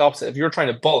exact opposite. If you're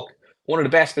trying to bulk, one of the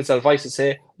best bits of advice is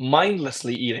say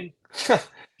mindlessly eating.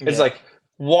 It's like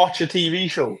watch a TV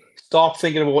show. Stop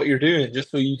thinking about what you're doing just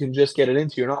so you can just get it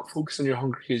into. You're not focusing on your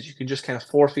hunger cues. You can just kind of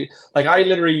force feed. Like I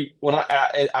literally, when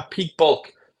at peak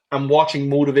bulk, I'm watching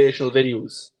motivational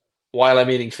videos while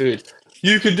I'm eating food.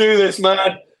 You can do this, man.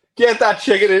 Get that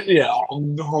chicken in. Yeah,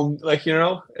 like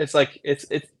it's like it's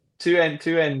two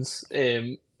ends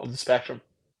of the spectrum.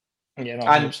 Yeah, no,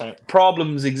 and 100%.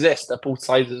 Problems exist at both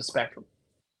sides of the spectrum.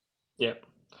 Yeah,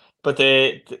 but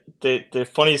the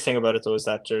funniest thing about it though is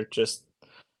that they're just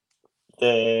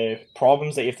the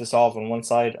problems that you have to solve on one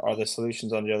side are the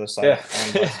solutions on the other side.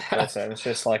 Yeah. And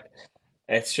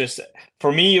it's just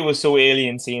for me it was so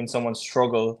alien seeing someone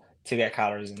struggle to get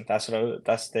calories in. That's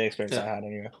the experience I had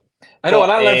anyway. I know,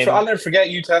 and I'll never forget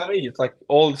you telling me it's like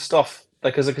all the stuff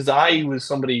like because I was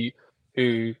somebody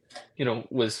who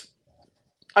was,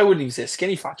 I wouldn't even say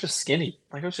skinny fat, just skinny.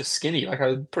 Like I was just skinny. Like I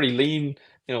was pretty lean.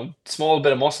 Small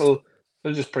bit of muscle. I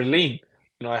was just pretty lean.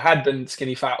 I had been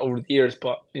skinny fat over the years,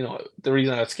 but the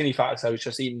reason I was skinny fat is I was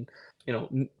just eating,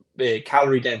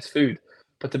 calorie dense food.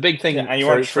 But the big thing, and you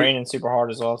weren't training super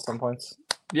hard as well at some points.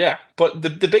 Yeah, but the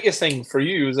biggest thing for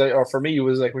you is, or for me,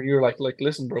 was like when you were like,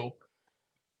 listen, bro,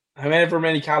 however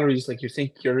many calories like you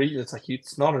think you're eating, it's like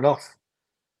it's not enough.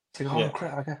 It's like,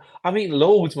 crap, I'm eating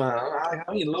loads, man.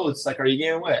 I'm eating loads. It's like, are you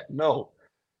gaining weight? No,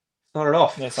 it's not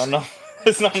enough. Yeah, it's not enough.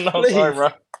 It's not enough. Sorry, bro.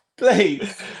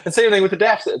 Please. And same thing with the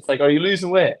deficit. It's like, are you losing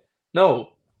weight?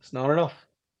 No, it's not enough.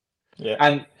 Yeah.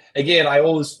 And again, I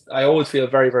always feel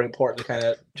very, very important to kind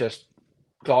of just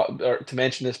to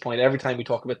mention this point every time we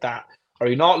talk about that. Are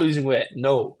you not losing weight?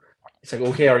 No. It's like,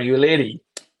 okay, are you a lady?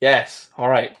 Yes. All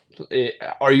right.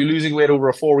 Are you losing weight over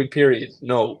a 4-week period?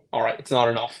 No. All right. It's not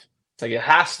enough. It's like you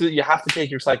have to take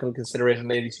your cycle into consideration,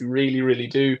 ladies. You really, really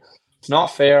do. It's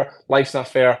not fair. Life's not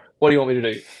fair. What do you want me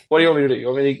to do? What do you want me to do? You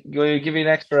want me to give you an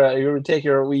extra? You want to take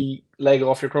your wee leg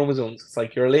off your chromosomes? It's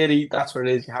like you're a lady. That's what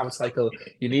it is. You have a cycle.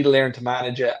 You need to learn to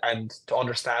manage it and to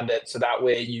understand it, so that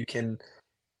way you can,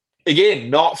 again,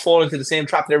 not fall into the same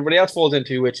trap that everybody else falls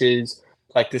into, which is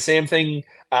like the same thing,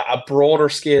 a broader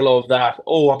scale of that.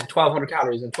 Oh, I'm 1,200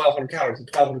 calories and 1,200 calories and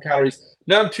 1,200 calories.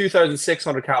 Now I'm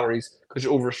 2,600 calories because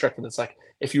you're over restricted. It's like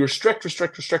if you restrict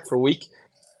for a week,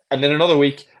 and then another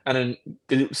week, and then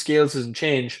the scales doesn't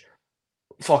change.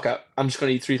 Fuck it, I'm just going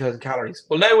to eat 3,000 calories.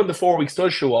 Well, now when the 4 weeks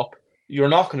does show up, you're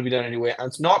not going to be down anyway, and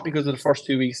it's not because of the first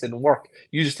 2 weeks didn't work.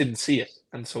 You just didn't see it,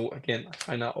 and so again, I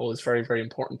find that always very, very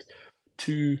important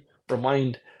to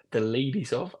remind the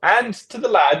ladies of, and to the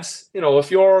lads. You know, if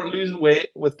you're losing weight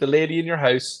with the lady in your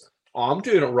house, oh, I'm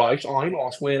doing it right. Oh, I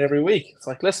lost weight every week. It's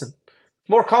like, listen, it's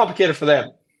more complicated for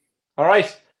them. All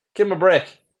right, give them a break.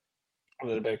 A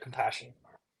little bit of compassion.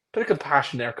 Bit of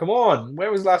compassion there. Come on.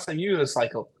 When was the last time you had a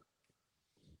cycle?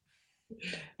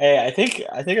 Hey, I think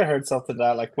I heard something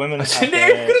that like women. I knew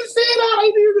you were gonna say that.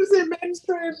 I knew you were gonna say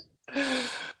menstruation.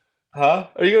 Huh?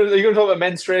 Are you gonna talk about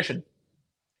menstruation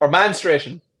or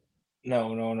menstruation? No.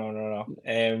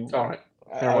 All right.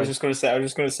 I was just gonna say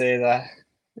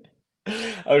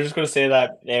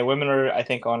that. Women are, I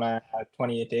think, on a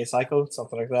 28-day cycle,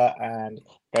 something like that, and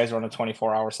guys are on a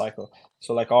 24-hour cycle.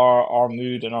 So like our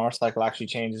mood and our cycle actually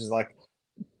changes like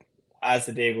as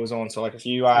the day goes on. So like if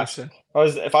you ask, if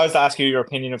I was to ask you your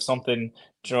opinion of something,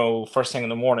 you know, first thing in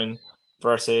the morning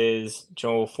versus, you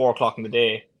know, 4 o'clock in the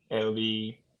day, it'll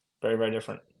be very, very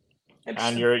different.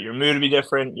 And your mood will be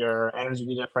different, your energy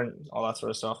will be different, all that sort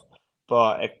of stuff.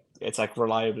 But it's like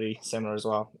reliably similar as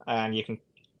well, and you can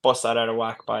bust that out of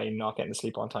whack by not getting to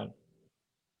sleep on time.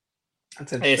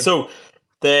 That's interesting. So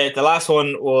the last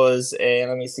one was,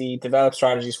 let me see, develop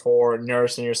strategies for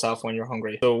nourishing yourself when you're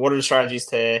hungry. So what are the strategies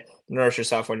to nourish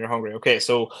yourself when you're hungry? Okay,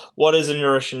 so what is a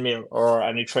nourishing meal or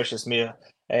a nutritious meal?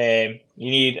 You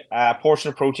need a portion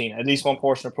of protein, at least one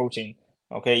portion of protein.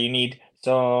 Okay, you need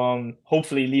some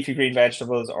hopefully leafy green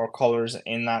vegetables or colors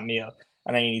in that meal.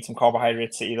 And then you need some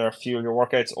carbohydrates to either fuel your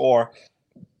workouts or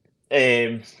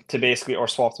to basically, or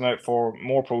swap them out for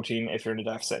more protein if you're in a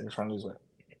deficit and you're trying to lose weight.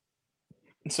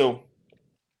 So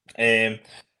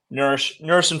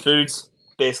nourishing foods,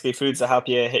 basically foods that help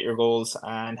you hit your goals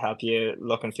and help you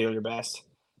look and feel your best.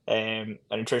 A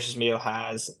nutritious meal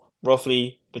has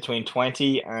roughly between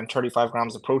 20 and 35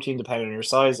 grams of protein depending on your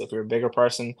size. If you're a bigger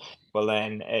person, well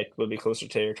then it will be closer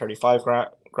to your 35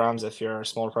 grams. If you're a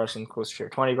smaller person, closer to your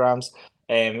 20 grams.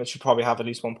 It should probably have at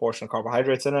least one portion of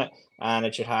carbohydrates in it, and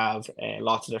it should have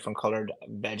lots of different colored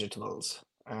vegetables.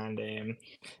 And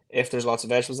if there's lots of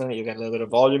vegetables in it, you get a little bit of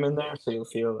volume in there, so you'll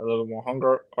feel a little bit more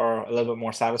hunger or a little bit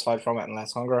more satisfied from it and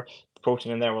less hunger. The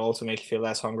protein in there will also make you feel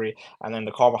less hungry, and then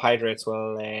the carbohydrates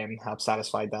will help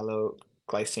satisfy that little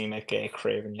glycemic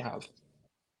craving you have.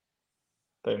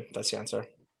 Boom, that's the answer.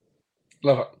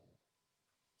 Love it.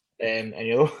 And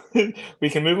you know,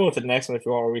 we can move on to the next one if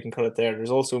you want, or we can cut it there.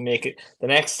 There's also the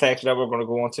next section that we're going to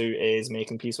go on to is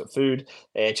making peace with food,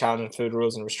 challenging food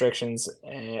rules and restrictions,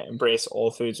 embrace all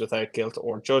foods without guilt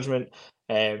or judgment,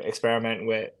 experiment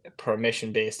with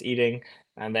permission-based eating,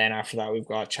 and then after that we've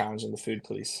got challenging the food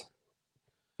police.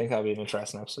 I think that'll be an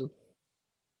interesting episode.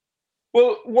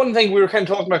 Well, one thing we were kind of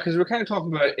talking about, because we were kind of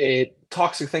talking about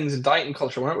toxic things in dieting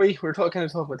culture, weren't we? We were kind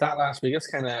of talking about that last week. It's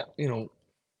kind of, you know,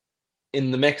 in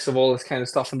the mix of all this kind of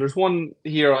stuff. And there's one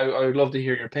here I would love to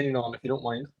hear your opinion on, if you don't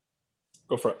mind.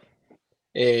 Go for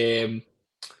it.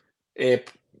 It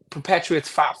perpetuates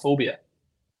fat phobia.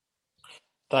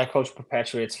 Diet culture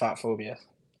perpetuates fat phobia.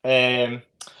 All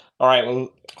right,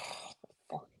 well,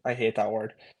 I hate that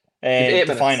word.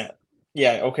 Define it.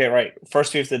 Yeah, okay, right.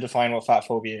 First we have to define what fat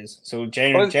phobia is. So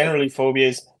generally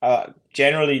phobias,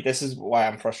 generally, this is why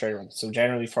I'm frustrated with it. So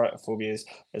generally phobias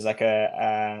is like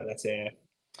let's say,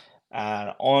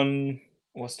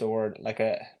 what's the word? Like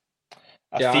a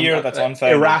fear that's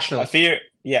unfounded. Irrational. A fear,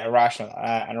 yeah, irrational.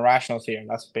 An irrational fear.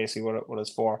 That's basically what it's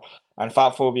for. And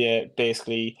fat phobia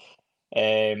basically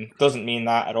doesn't mean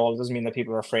that at all. It doesn't mean that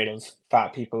people are afraid of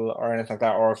fat people or anything like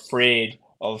that, or afraid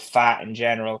of fat in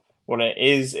general. What it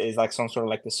is like some sort of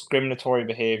like discriminatory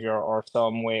behavior or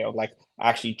some way of like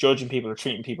actually judging people or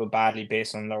treating people badly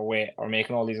based on their weight or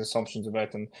making all these assumptions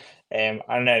about them. I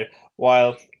don't know.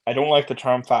 While I don't like the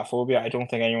term fat phobia, I don't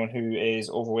think anyone who is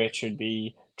overweight should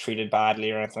be treated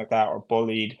badly or anything like that, or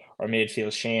bullied or made feel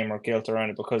shame or guilt around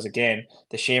it, because again,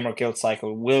 the shame or guilt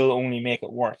cycle will only make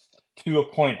it worse. To a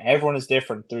point, everyone is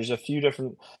different. There's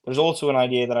also an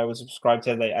idea that I would subscribe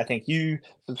to that I think you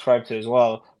subscribe to as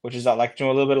well, which is that, like, you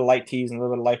know, a little bit of light tease and a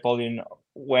little bit of light bullying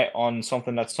on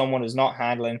something that someone is not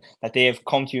handling, that they have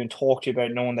come to you and talked to you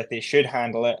about, knowing that they should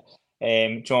handle it.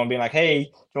 John being like, hey, do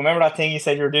you remember that thing you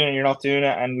said you were doing and you're not doing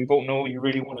it, and we both know you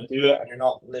really want to do it and you're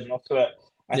not living up to it.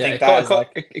 I think that is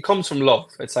like it comes from love.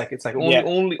 It's like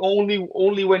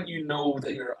only when you know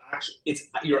that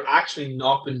you're actually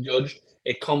not being judged.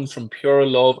 It comes from pure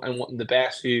love and wanting the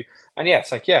best for you. And yeah,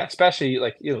 it's like, yeah, especially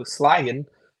like, you know, slagging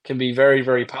can be very,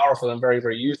 very powerful and very,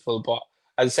 very useful. But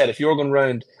as I said, if you're going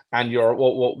around and you're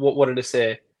what did it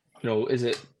say? You know, is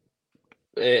it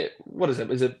what is it?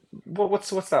 Is it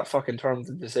what's that fucking term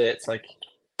that they say? It's like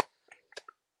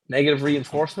negative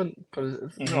reinforcement. But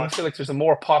you know, I feel like there's a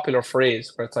more popular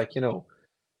phrase where it's like, you know,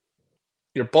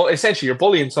 essentially you're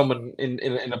bullying someone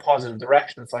in a positive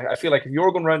direction. It's like, I feel like if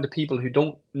you're going around to people who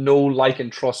don't know, like,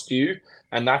 and trust you,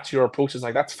 and that's your approach, it's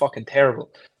like, that's fucking terrible.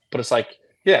 But it's like,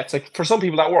 yeah, it's like for some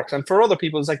people that works, and for other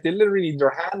people it's like they literally need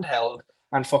their hand held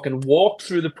and fucking walk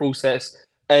through the process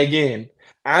again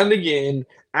and again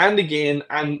and again,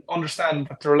 and understand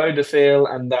that they're allowed to fail,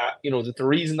 and that, you know, that the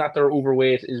reason that they're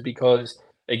overweight is because,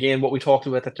 again, what we talked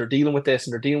about, that they're dealing with this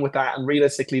and they're dealing with that, and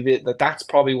realistically, that's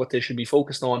probably what they should be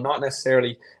focused on, not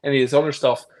necessarily any of this other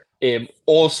stuff.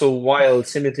 Also, while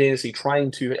simultaneously trying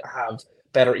to have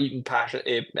better eating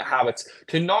habits,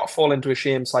 to not fall into a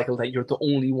shame cycle that you're the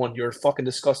only one, you're a fucking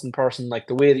disgusting person, like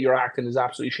the way that you're acting is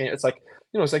absolutely shame. It's like,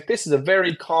 you know, it's like this is a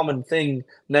very common thing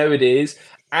nowadays,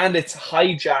 and it's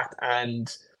hijacked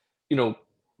and, you know,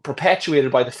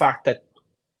 perpetuated by the fact that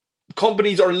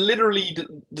companies are literally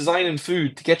designing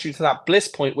food to get you to that bliss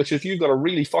point, which if you've got a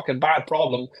really fucking bad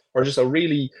problem or just a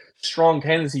really strong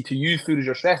tendency to use food as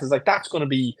your stress, it's like that's going to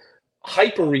be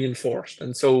hyper reinforced.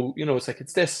 And so, you know, it's like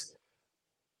it's this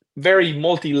very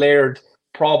multi-layered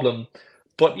problem.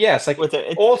 But yeah, it's like with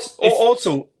it,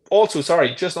 also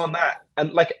sorry, just on that,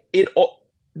 and like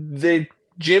the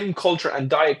gym culture and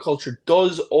diet culture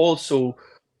does also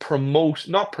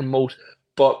not promote,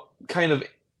 but kind of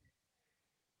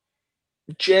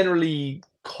generally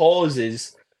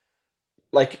causes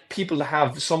like people to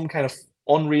have some kind of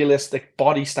unrealistic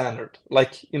body standard.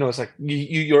 Like, you know, it's like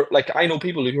you're like, I know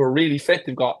people who are really fit,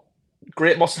 they've got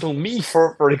great muscle tone. Me,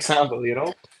 for example, you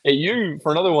know, you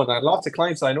for another one. I have lots of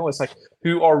clients I know, it's like,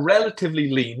 who are relatively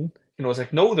lean. You know, it's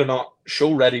like, no, they're not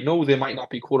show ready. No, they might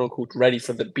not be quote unquote ready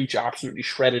for the beach, absolutely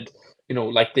shredded, you know,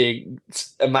 like they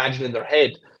imagine in their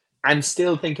head, and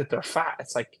still think that they're fat.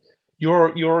 It's like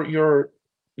you're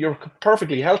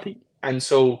perfectly healthy. And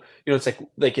so, you know, it's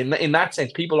like in that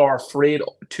sense, people are afraid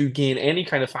to gain any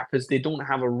kind of fat because they don't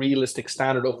have a realistic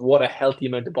standard of what a healthy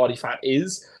amount of body fat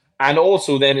is. And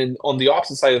also then on the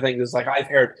opposite side of things, it's like, I've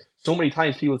heard so many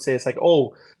times people say, it's like,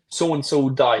 oh, so-and-so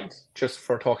died, just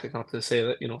for toxic, not to say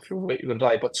that, you know, if you're overweight, you're going to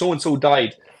die, but so-and-so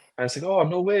died. And it's like, oh,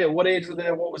 no way, what age were they?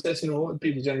 What was this? You know,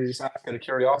 people generally just ask out of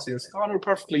curiosity. It's like, oh, no,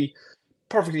 perfectly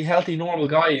healthy, normal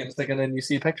guy. And it's like, and then you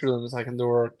see a picture of them, it's like, and they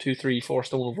were 2, 3, 4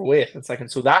 stone overweight. It's like,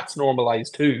 and so that's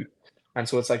normalized too. And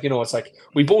so it's like, you know, it's like,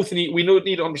 we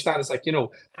need to understand, it's like, you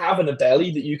know, having a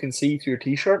belly that you can see through your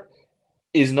t-shirt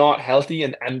is not healthy,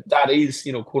 and that is,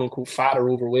 you know, quote unquote fat or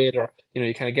overweight, or, you know,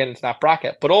 you kind of get into that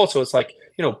bracket. But also it's like,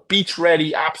 you know, beach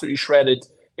ready, absolutely shredded,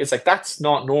 it's like, that's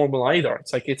not normal either.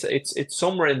 It's like it's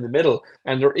somewhere in the middle,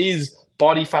 and there is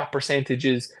body fat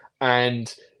percentages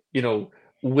and, you know,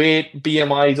 weight,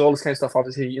 BMIs, all this kind of stuff.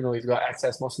 Obviously, you know, you've got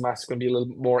excess muscle mass, it's going to be a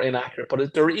little more inaccurate,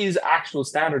 but there is actual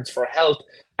standards for health.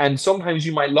 And sometimes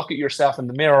you might look at yourself in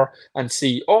the mirror and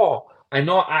see, oh, I'm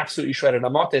not absolutely shredded,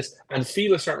 I'm not this, and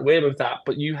feel a certain way about that.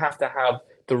 But you have to have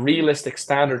the realistic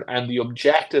standard and the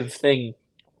objective thing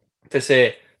to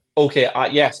say, okay,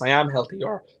 yes, I am healthy,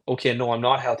 or okay, no, I'm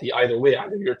not healthy. Either way,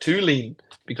 either you're too lean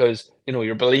because, you know,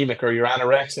 you're bulimic, or you're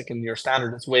anorexic and your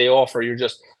standard is way off, or you're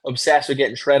just obsessed with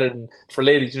getting shredded. And for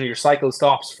ladies, you know, your cycle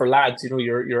stops. For lads, you know,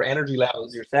 your energy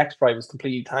levels, your sex drive is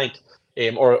completely tanked.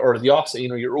 Or the opposite, you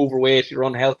know, you're overweight, you're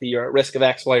unhealthy, you're at risk of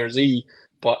X, Y, or Z.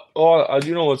 But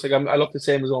you know, it's like I look the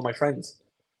same as all my friends.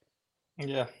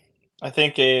 Yeah, I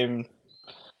think I'm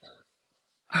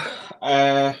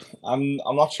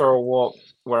not sure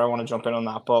where I want to jump in on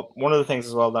that, but one of the things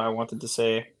as well that I wanted to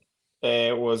say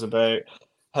was about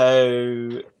how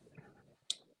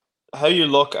you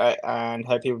look at and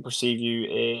how people perceive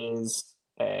you is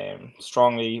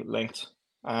strongly linked,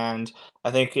 and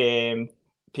I think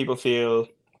people feel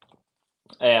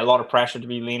a lot of pressure to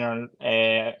be leaner,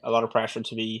 and a lot of pressure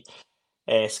to be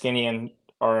skinny,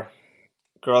 or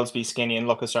girls be skinny and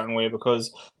look a certain way,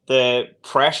 because the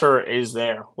pressure is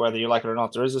there, whether you like it or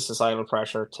not. There is a societal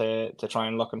pressure to try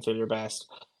and look and feel your best,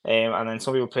 and then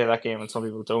some people play that game and some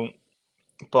people don't.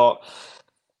 But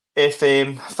if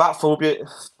fat phobia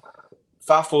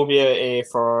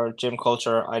for gym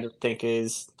culture, I think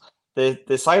is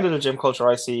the side of the gym culture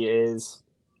I see is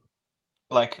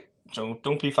like,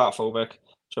 don't be fat phobic.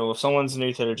 So if someone's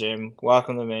new to the gym,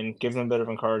 welcome them in, give them a bit of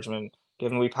encouragement, give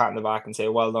them a wee pat on the back and say,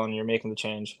 well done, you're making the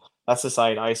change. That's the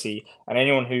side I see. And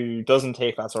anyone who doesn't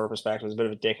take that sort of perspective is a bit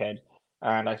of a dickhead.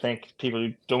 And I think people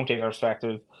who don't take that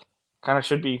perspective kind of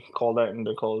should be called out and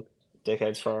they're called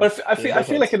dickheads for. But I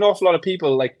feel like an awful lot of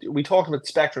people, like we talk about the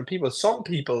spectrum people, some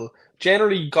people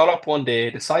generally got up one day,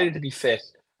 decided to be fit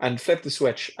and flipped the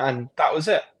switch, and that was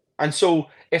it. And so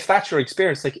if that's your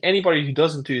experience, like anybody who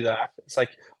doesn't do that, it's like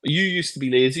you used to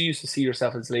be lazy, you used to see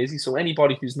yourself as lazy. So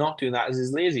anybody who's not doing that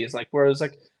is lazy. It's like, whereas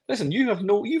like, listen,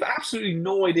 you've absolutely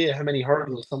no idea how many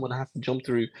hurdles someone has to jump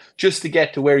through just to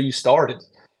get to where you started.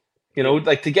 You know,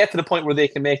 like to get to the point where they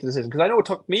can make the decision. Because I know it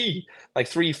took me like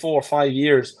 3, 4, 5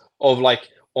 years of like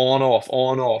on,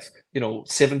 off, you know,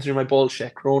 sieving through my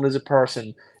bullshit, growing as a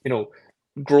person, you know,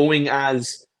 growing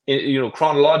as, you know,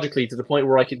 chronologically to the point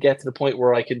where I could get to the point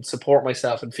where I could support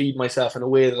myself and feed myself in a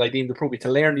way that I deemed appropriate,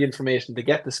 to learn the information, to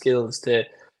get the skills, to,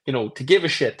 you know, to give a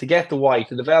shit, to get the why,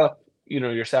 to develop, you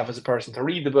know, yourself as a person, to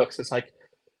read the books. It's like,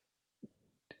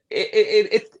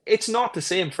 it's not the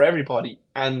same for everybody.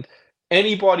 And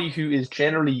anybody who is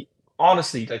generally,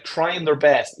 honestly, like trying their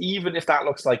best, even if that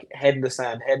looks like head in the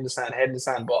sand,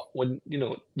 but when, you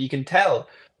know, you can tell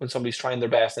when somebody's trying their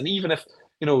best, and even if,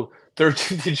 you know, they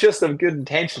just have good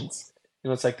intentions, you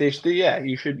know, it's like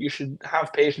you should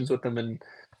have patience with them and,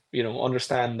 you know,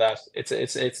 understand that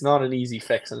it's not an easy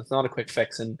fix and it's not a quick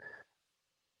fix. And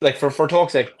like for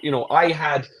talk's sake, you know, I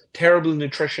had terrible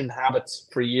nutrition habits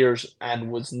for years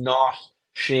and was not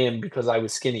shamed because I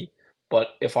was skinny.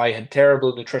 But if I had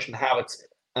terrible nutrition habits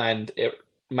and it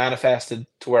manifested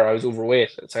to where I was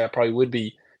overweight, it's like I probably would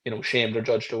be, you know, shamed or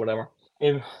judged or whatever.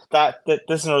 That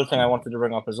this is another thing I wanted to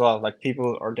bring up as well. Like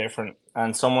people are different,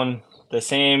 and someone the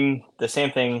same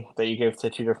thing that you give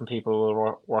to two different people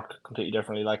will work completely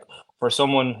differently. Like for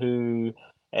someone who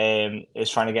is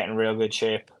trying to get in real good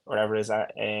shape, or whatever it is,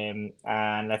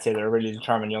 and let's say they're a really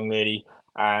determined young lady,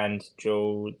 and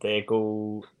they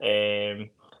go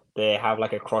they have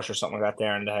like a crush or something like that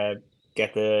there, and they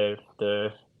get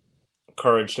the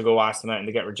courage to go ask them out and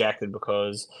they get rejected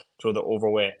because they're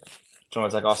overweight.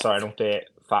 It's like, oh, sorry, I don't date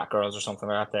fat girls or something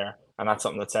like that there. And that's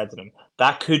something that's said to them.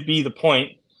 That could be the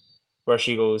point where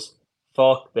she goes,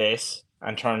 fuck this,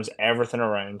 and turns everything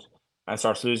around and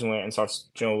starts losing weight and starts,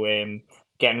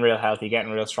 getting real healthy,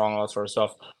 getting real strong, all that sort of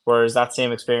stuff. Whereas that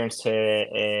same experience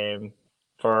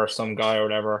for some guy or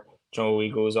whatever,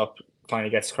 he goes up, finally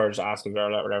gets courage to ask a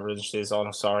girl out, whatever, she says, oh,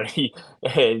 no, sorry.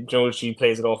 She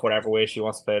plays it off whatever way she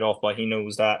wants to play it off, but he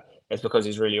knows that it's because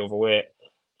he's really overweight.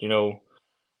 You know,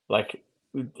 like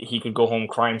he could go home,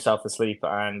 cry himself to sleep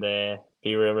and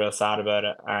be real sad about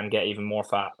it and get even more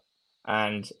fat.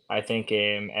 And I think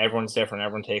everyone's different.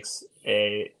 Everyone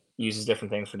uses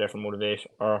different things for different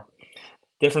motivation, or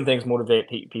different things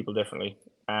motivate people differently.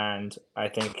 And I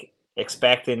think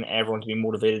expecting everyone to be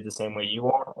motivated the same way you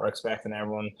are, or expecting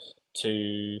everyone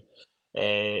to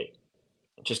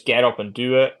just get up and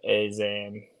do it is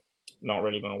not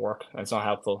really going to work, and it's not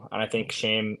helpful. And I think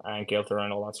shame and guilt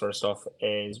around all that sort of stuff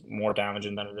is more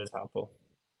damaging than it is helpful.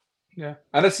 Yeah,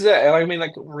 and this is it. I mean,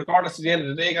 like, regardless, at the end of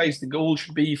the day, guys, the goal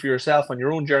should be for yourself on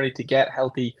your own journey to get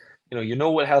healthy. You know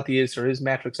what healthy is. There is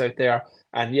metrics out there,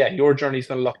 and yeah, your journey is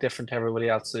going to look different to everybody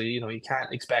else. So you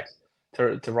can't expect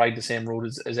to ride the same road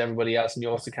as everybody else, and you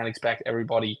also can't expect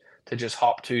everybody to just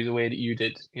hop to the way that you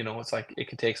did. It's like it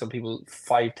could take some people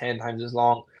 5-10 times as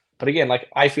long. But again, like,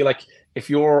 I feel like if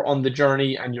you're on the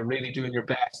journey and you're really doing your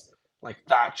best, like,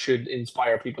 that should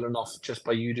inspire people enough just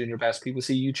by you doing your best. People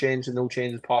see you change and no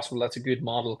change is possible. That's a good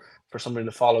model for somebody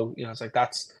to follow. It's like,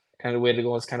 that's kind of the way to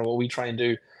go. It's kind of what we try and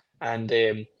do. And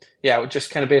yeah,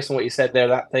 just kind of based on what you said there,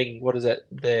 that thing, what is it?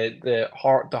 The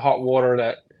hot water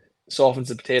that softens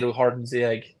the potato hardens the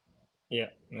egg. Yeah,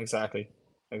 exactly.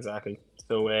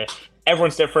 So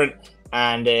everyone's different,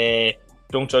 and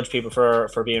don't judge people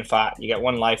for being fat. You get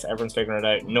one life, everyone's figuring it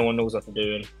out. No one knows what they're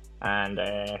doing. And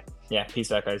yeah,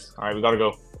 peace out, guys. All right, we got to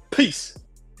go. Peace.